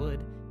always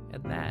would.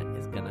 And that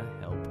is going to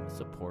help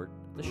support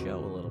the show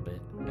a little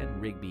bit.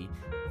 And Rigby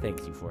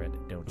thanks you for it,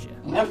 don't you?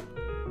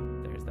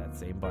 There's that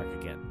same bark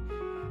again.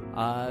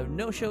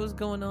 No shows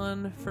going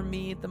on for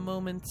me at the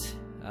moment.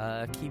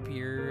 Keep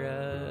your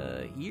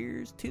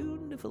ears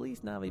tuned to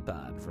Felice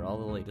Navipod for all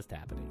the latest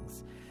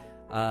happenings.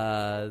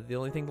 The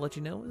only thing to let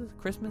you know is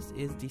Christmas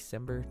is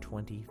December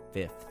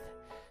 25th.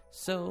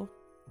 So,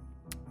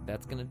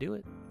 that's going to do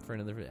it for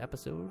another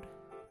episode.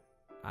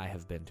 I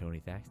have been Tony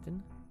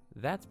Thaxton.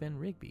 That's been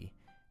Rigby.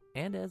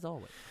 And as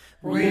always,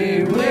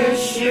 We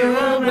wish you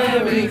a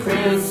Merry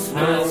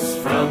Christmas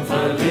from